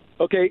time.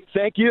 Okay,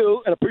 thank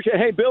you, and appreciate it.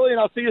 Hey, Billy, and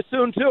I'll see you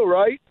soon too,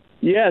 right?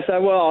 Yes, I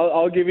will.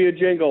 I'll give you a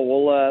jingle.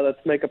 We'll let's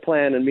make a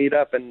plan and meet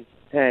up and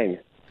hang.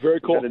 Very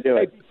cool. Gotta do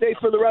it. Hey, stay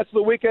for the rest of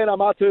the weekend.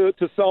 I'm out to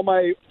sell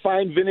my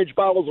fine vintage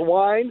bottles of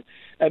wine,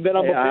 and then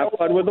have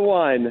fun with the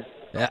wine.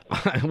 Yeah.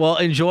 Well,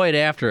 enjoy it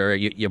after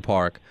you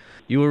park.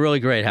 You were really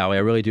great, Howie. I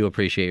really do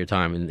appreciate your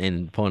time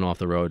and pulling off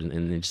the road,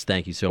 and just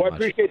thank you so much. I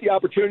appreciate the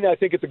opportunity. I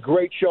think it's a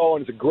great show,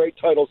 and it's a great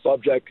title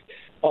subject.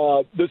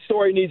 The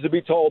story needs to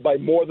be told by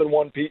more than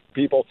one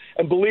people.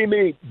 And believe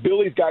me,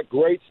 Billy's got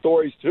great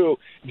stories, too.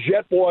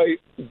 Jet Boy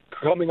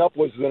coming up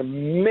was an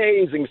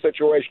amazing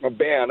situation of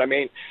band. I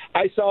mean,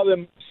 I saw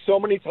them so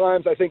many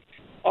times. I think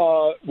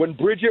when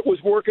Bridget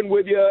was working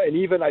with you, and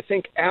even I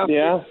think after.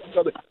 Yeah.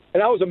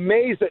 And I was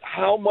amazed at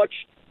how much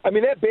 – I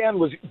mean, that band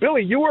was –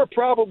 Billy, you were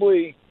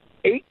probably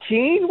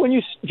 18 when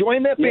you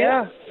joined that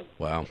band? Yeah.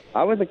 Wow.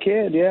 I was a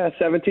kid,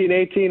 17,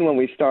 18 when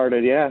we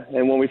started,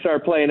 And when we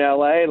started playing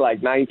L.A.,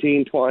 like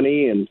 19,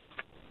 20, and,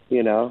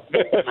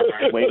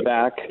 way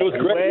back. It was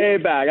great. Way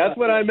back. That's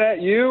when I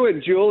met you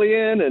and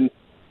Julian, and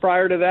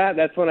prior to that,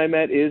 that's when I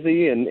met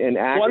Izzy and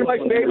Atkins. One of my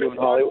favorite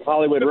songs,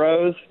 Hollywood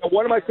Rose.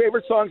 One of my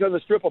favorite songs on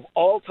the Strip of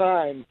all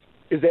time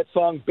is that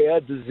song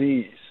Bad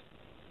Disease.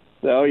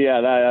 Oh, yeah,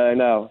 that, I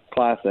know.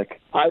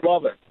 Classic. I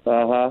love it.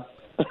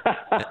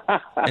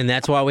 And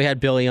that's why we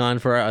had Billy on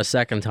for a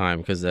second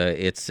time, because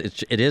it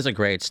is a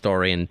great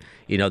story, and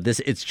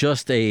it's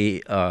just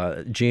a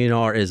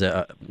GNR is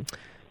a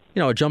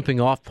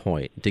jumping off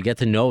point to get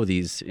to know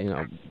these. We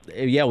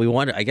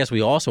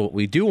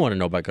do want to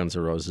know about Guns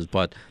N' Roses,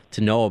 but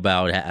to know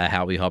about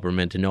Howie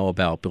Huberman, to know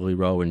about Billy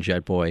Rowe and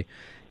Jet Boy,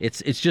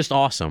 it's just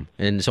awesome.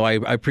 And so I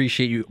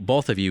appreciate you,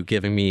 both of you,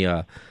 giving me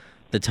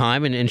the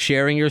time and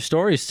sharing your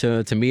stories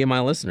to me and my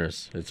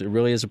listeners. It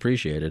really is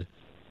appreciated.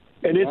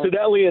 And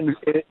incidentally, in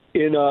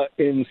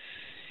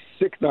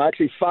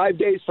 5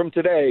 days from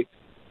today,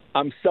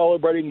 I'm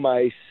celebrating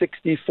my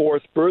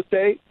 64th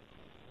birthday.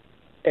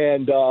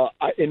 And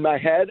in my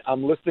head,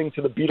 I'm listening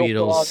to the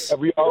Beatles song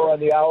every hour on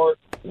the hour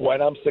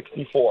when I'm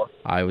 64.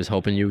 I was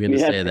hoping you were going to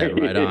say that.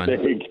 Right on.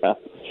 There you go.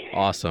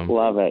 Awesome.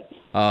 Love it.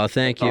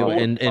 Thank you.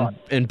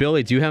 And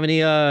Billy, do you have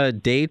any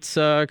dates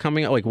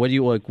coming up? Like, what do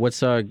you like?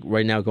 What's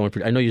right now going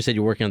for? I know you said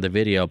you're working on the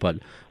video, but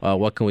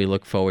what can we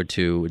look forward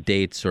to?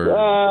 Dates or anything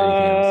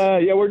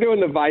else? Yeah, we're doing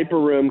the Viper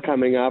Room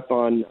coming up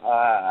on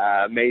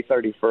May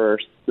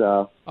 31st.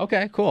 So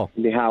okay, cool.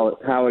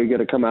 How are you going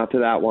to come out to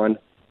that one?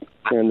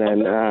 And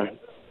then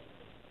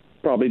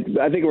probably,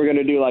 I think we're going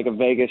to do like a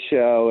Vegas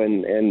show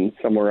and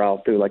somewhere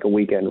else do like a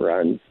weekend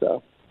run.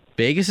 So.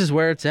 Vegas is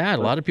where it's at.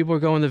 A lot of people are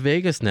going to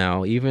Vegas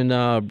now. Even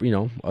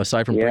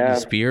aside from Britney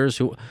Spears,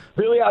 who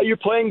really are you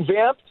playing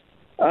Vamped?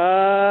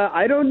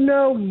 I don't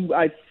know.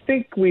 I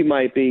think we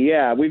might be.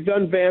 Yeah, we've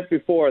done Vamp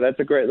before. That's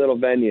a great little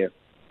venue.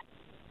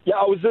 Yeah,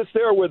 I was just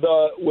there with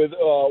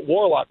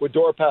Warlock with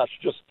Dora Pash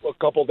just a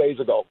couple days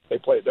ago. They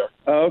played there.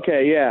 Oh,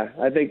 okay, yeah.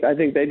 I think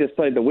they just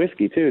played the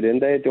Whiskey too, didn't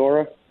they,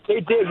 Dora?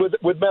 They did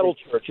with Metal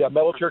Church. Yeah,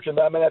 Metal Church and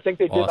them, and I think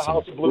they did the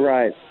House of Blues.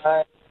 Right.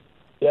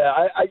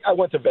 Yeah, I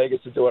went to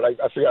Vegas to do it.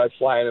 I figured I'd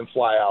fly in and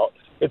fly out.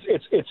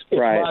 It's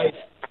right.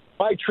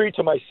 my treat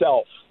to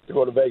myself to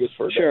go to Vegas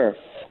for a day. Sure.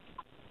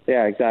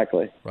 Yeah,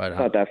 exactly. Right.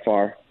 Not that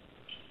far.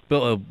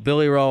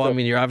 Billy Rowe, I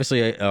mean, you're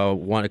obviously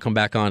want to come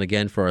back on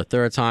again for a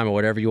third time or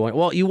whatever you want.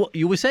 Well,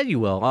 you said you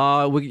will.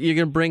 You're going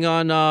to bring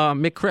on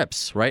Mick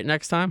Cripps, right,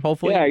 next time,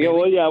 hopefully?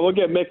 Yeah, we'll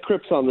get Mick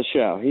Cripps on the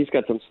show. He's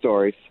got some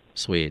stories.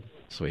 Sweet.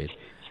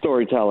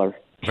 Storyteller.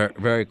 Very,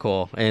 very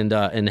cool. And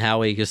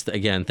Howie, just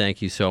again,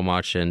 thank you so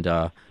much. And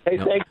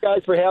thanks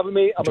guys for having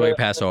me. Enjoy your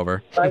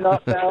Passover. Sign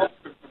off now.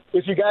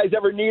 If you guys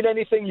ever need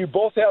anything, you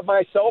both have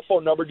my cell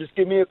phone number. Just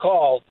give me a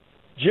call.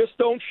 Just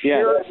don't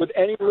share it with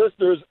any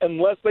listeners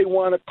unless they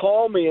want to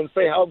call me and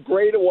say how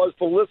great it was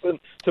to listen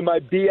to my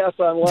BS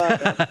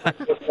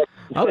online.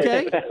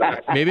 Okay.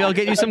 Maybe I'll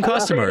get you some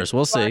customers.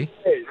 We'll see.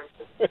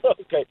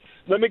 Okay.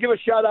 Let me give a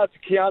shout-out to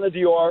Kiana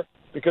Dior,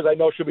 because I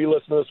know she'll be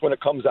listening to this when it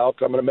comes out,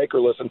 because I'm going to make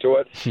her listen to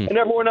it. And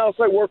everyone else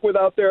I work with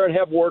out there and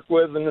have worked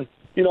with, and,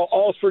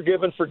 all's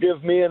forgiven,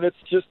 forgive me, and it's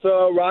just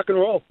rock and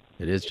roll.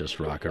 It is just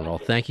rock and roll.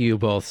 Thank you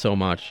both so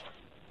much.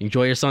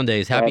 Enjoy your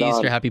Sundays. Happy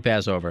Easter, happy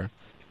Passover.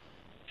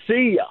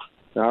 See ya.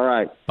 All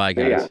right. Bye,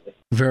 guys.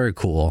 Very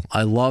cool.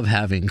 I love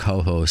having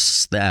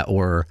co-hosts that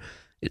were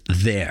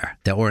there,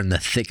 that were in the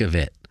thick of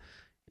it.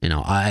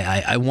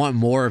 I want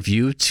more of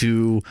you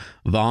to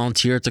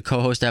volunteer to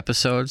co-host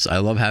episodes. I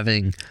love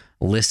having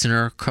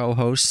listener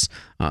co-hosts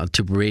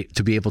to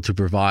be able to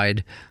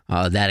provide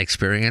that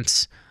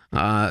experience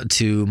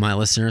to my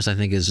listeners. I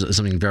think is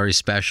something very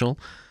special.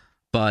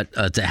 But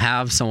to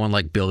have someone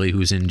like Billy,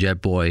 who's in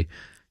Jetboy,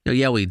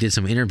 we did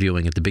some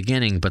interviewing at the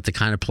beginning, but to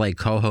kind of play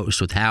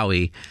co-host with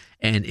Howie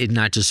and it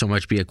not just so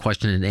much be a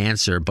question and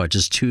answer, but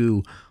just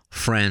two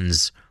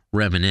friends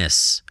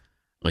reminisce,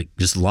 like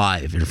just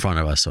live in front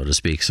of us, so to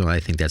speak. So I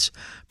think that's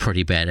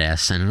pretty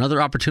badass. And another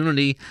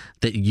opportunity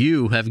that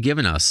you have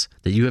given us,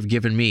 that you have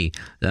given me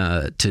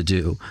to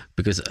do,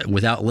 because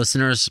without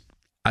listeners,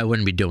 I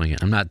wouldn't be doing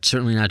it. I'm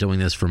certainly not doing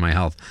this for my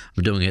health.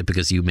 I'm doing it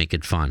because you make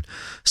it fun.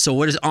 So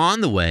what is on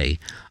the way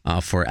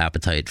for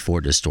Appetite for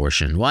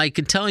Distortion? Well, I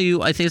can tell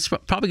you, I think it's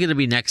probably going to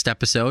be next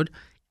episode.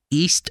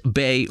 East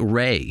Bay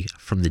Ray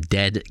from the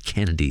Dead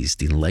Kennedys,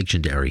 the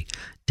legendary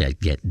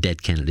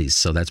Dead Kennedys.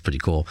 So that's pretty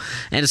cool.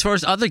 And as far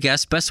as other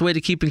guests, best way to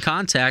keep in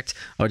contact,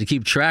 or to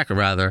keep track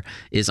rather,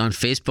 is on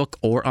Facebook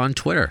or on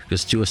Twitter.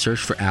 Just do a search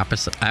for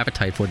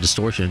Appetite for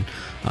Distortion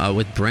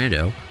with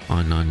Brando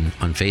on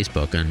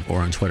Facebook or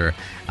on Twitter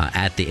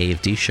at the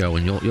AFD Show,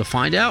 and you'll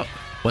find out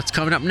what's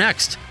coming up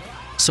next.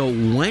 So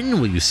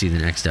when will you see the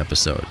next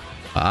episode?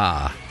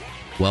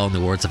 Well, in the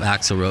words of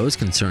Axl Rose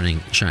concerning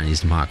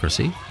Chinese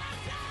democracy,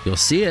 you'll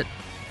see it.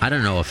 I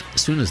don't know if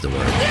soon is the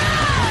word.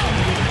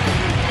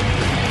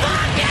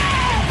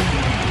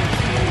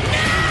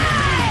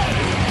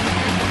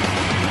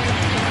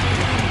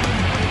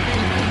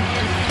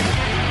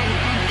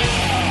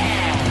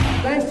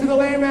 Thanks to the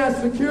lame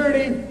ass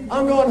security,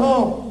 I'm going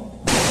home.